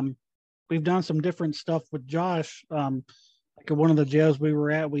method. We've done some different stuff with Josh. Like at one of the jails we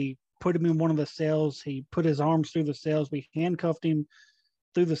were at, we put him in one of the cells. He put his arms through the cells. We handcuffed him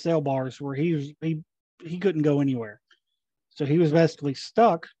through the cell bars where he couldn't go anywhere. So he was basically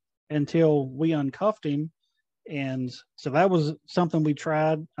stuck until we uncuffed him. And so that was something we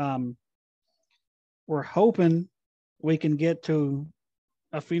tried. We're hoping we can get to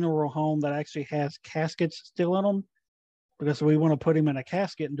a funeral home that actually has caskets still in them, because we want to put him in a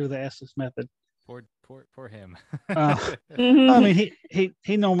casket and do the Estes method. Poor him. I mean,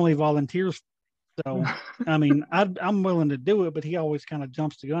 he normally volunteers, so I mean, I'm willing to do it, but he always kind of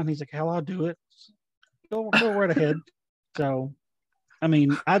jumps the gun. He's like, "Hell, I'll do it. Go right ahead." So, I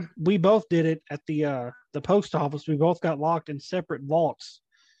mean, we both did it at the post office. We both got locked in separate vaults.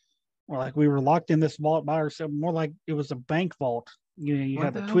 Or like we were locked in this vault by ourselves, more like it was a bank vault. You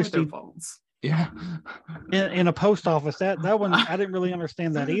have a twisty vaults. Yeah. In a post office. That one, I didn't really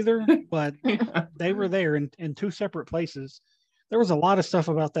understand that either, but they were there in 2 separate places. There was a lot of stuff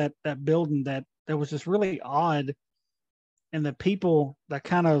about that building that was just really odd. And the people that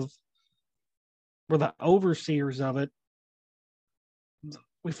kind of were the overseers of it,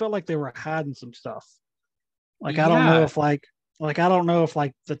 we felt like they were hiding some stuff. Like, I don't know if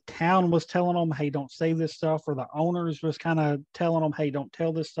the town was telling them, hey, don't say this stuff, or the owners was kind of telling them, hey, don't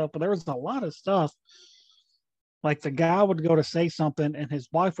tell this stuff. But there was a lot of stuff. Like the guy would go to say something and his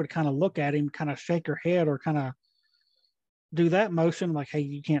wife would kind of look at him, kind of shake her head or kind of do that motion like, hey,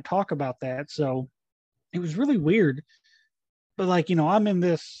 you can't talk about that. So it was really weird. But like, I'm in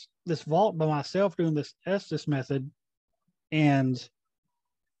this vault by myself doing this Estes method, and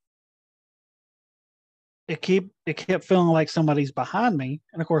it kept feeling like somebody's behind me.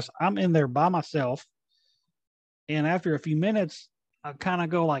 And of course, I'm in there by myself. And after a few minutes, I kind of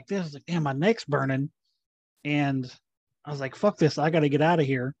go like this, like, damn, my neck's burning. And I was like, fuck this, I got to get out of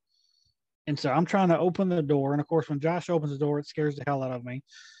here. And so I'm trying to open the door. And of course, when Josh opens the door, it scares the hell out of me.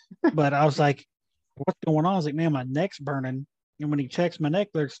 But I was like, what's going on? I was like, man, my neck's burning. And when he checks my neck,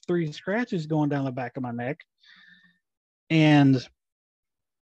 there's 3 scratches going down the back of my neck. And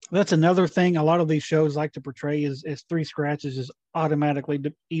that's another thing a lot of these shows like to portray is 3 scratches is automatically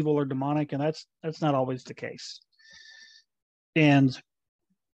evil or demonic. And that's not always the case. And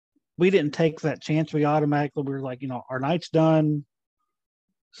we didn't take that chance. We were like, our night's done.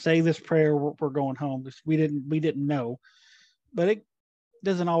 Say this prayer. We're going home. We didn't know, but it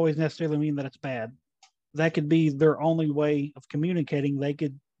doesn't always necessarily mean that it's bad. That could be their only way of communicating. They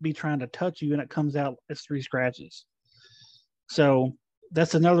could be trying to touch you and it comes out as 3 scratches. So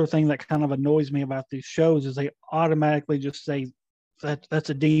that's another thing that kind of annoys me about these shows is they automatically just say that's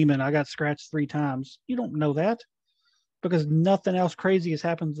a demon. I got scratched 3 times. You don't know that because nothing else crazy has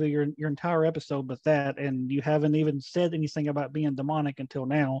happened to your entire episode but that, and you haven't even said anything about being demonic until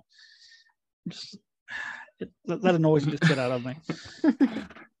now. That annoys the shit out of me.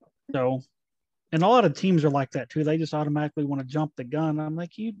 So, and a lot of teams are like that too. They just automatically want to jump the gun. I'm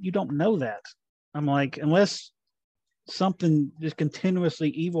like, you don't know that. I'm like, unless something just continuously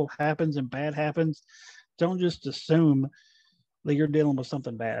evil happens and bad happens, don't just assume that you're dealing with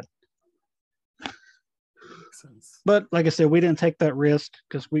something bad. But like I said, we didn't take that risk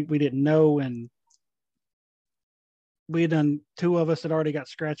because we didn't know, and we had done 2 of us had already got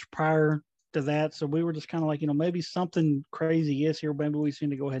scratched prior to that, so we were just kind of like, maybe something crazy is here. Maybe we just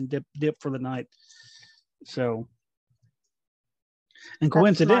need to go ahead and dip for the night. So, and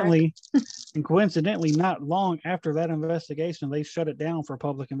coincidentally, not long after that investigation, they shut it down for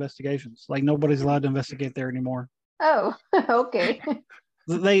public investigations. Like nobody's allowed to investigate there anymore. Oh, okay.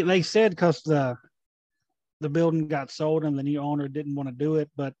 They said because the building got sold and the new owner didn't want to do it,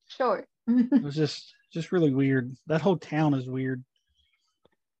 but sure. It was just really weird. That whole town is weird.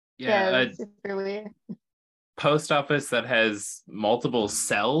 Yeah, it's super weird. Post office that has multiple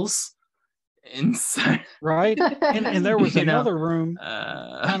cells inside. Right. And there was another room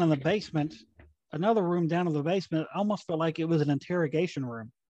down in the basement. Another room down in the basement. I almost felt like it was an interrogation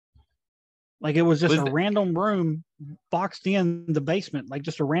room. Like it was just a random room boxed in the basement, like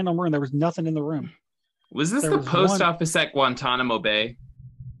just a random room. There was nothing in the room. Was this the post office at Guantanamo Bay?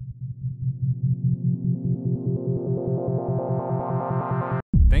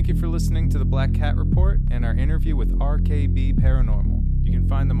 Thank you for listening to the Black Cat Report and our interview with RKB Paranormal. You can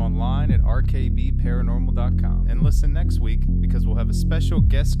find them online at rkbparanormal.com. And listen next week because we'll have a special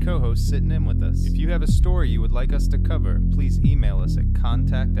guest co-host sitting in with us. If you have a story you would like us to cover, please email us at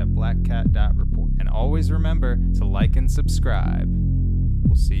contact@blackcat.report. And always remember to like and subscribe.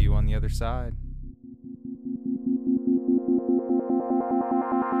 We'll see you on the other side.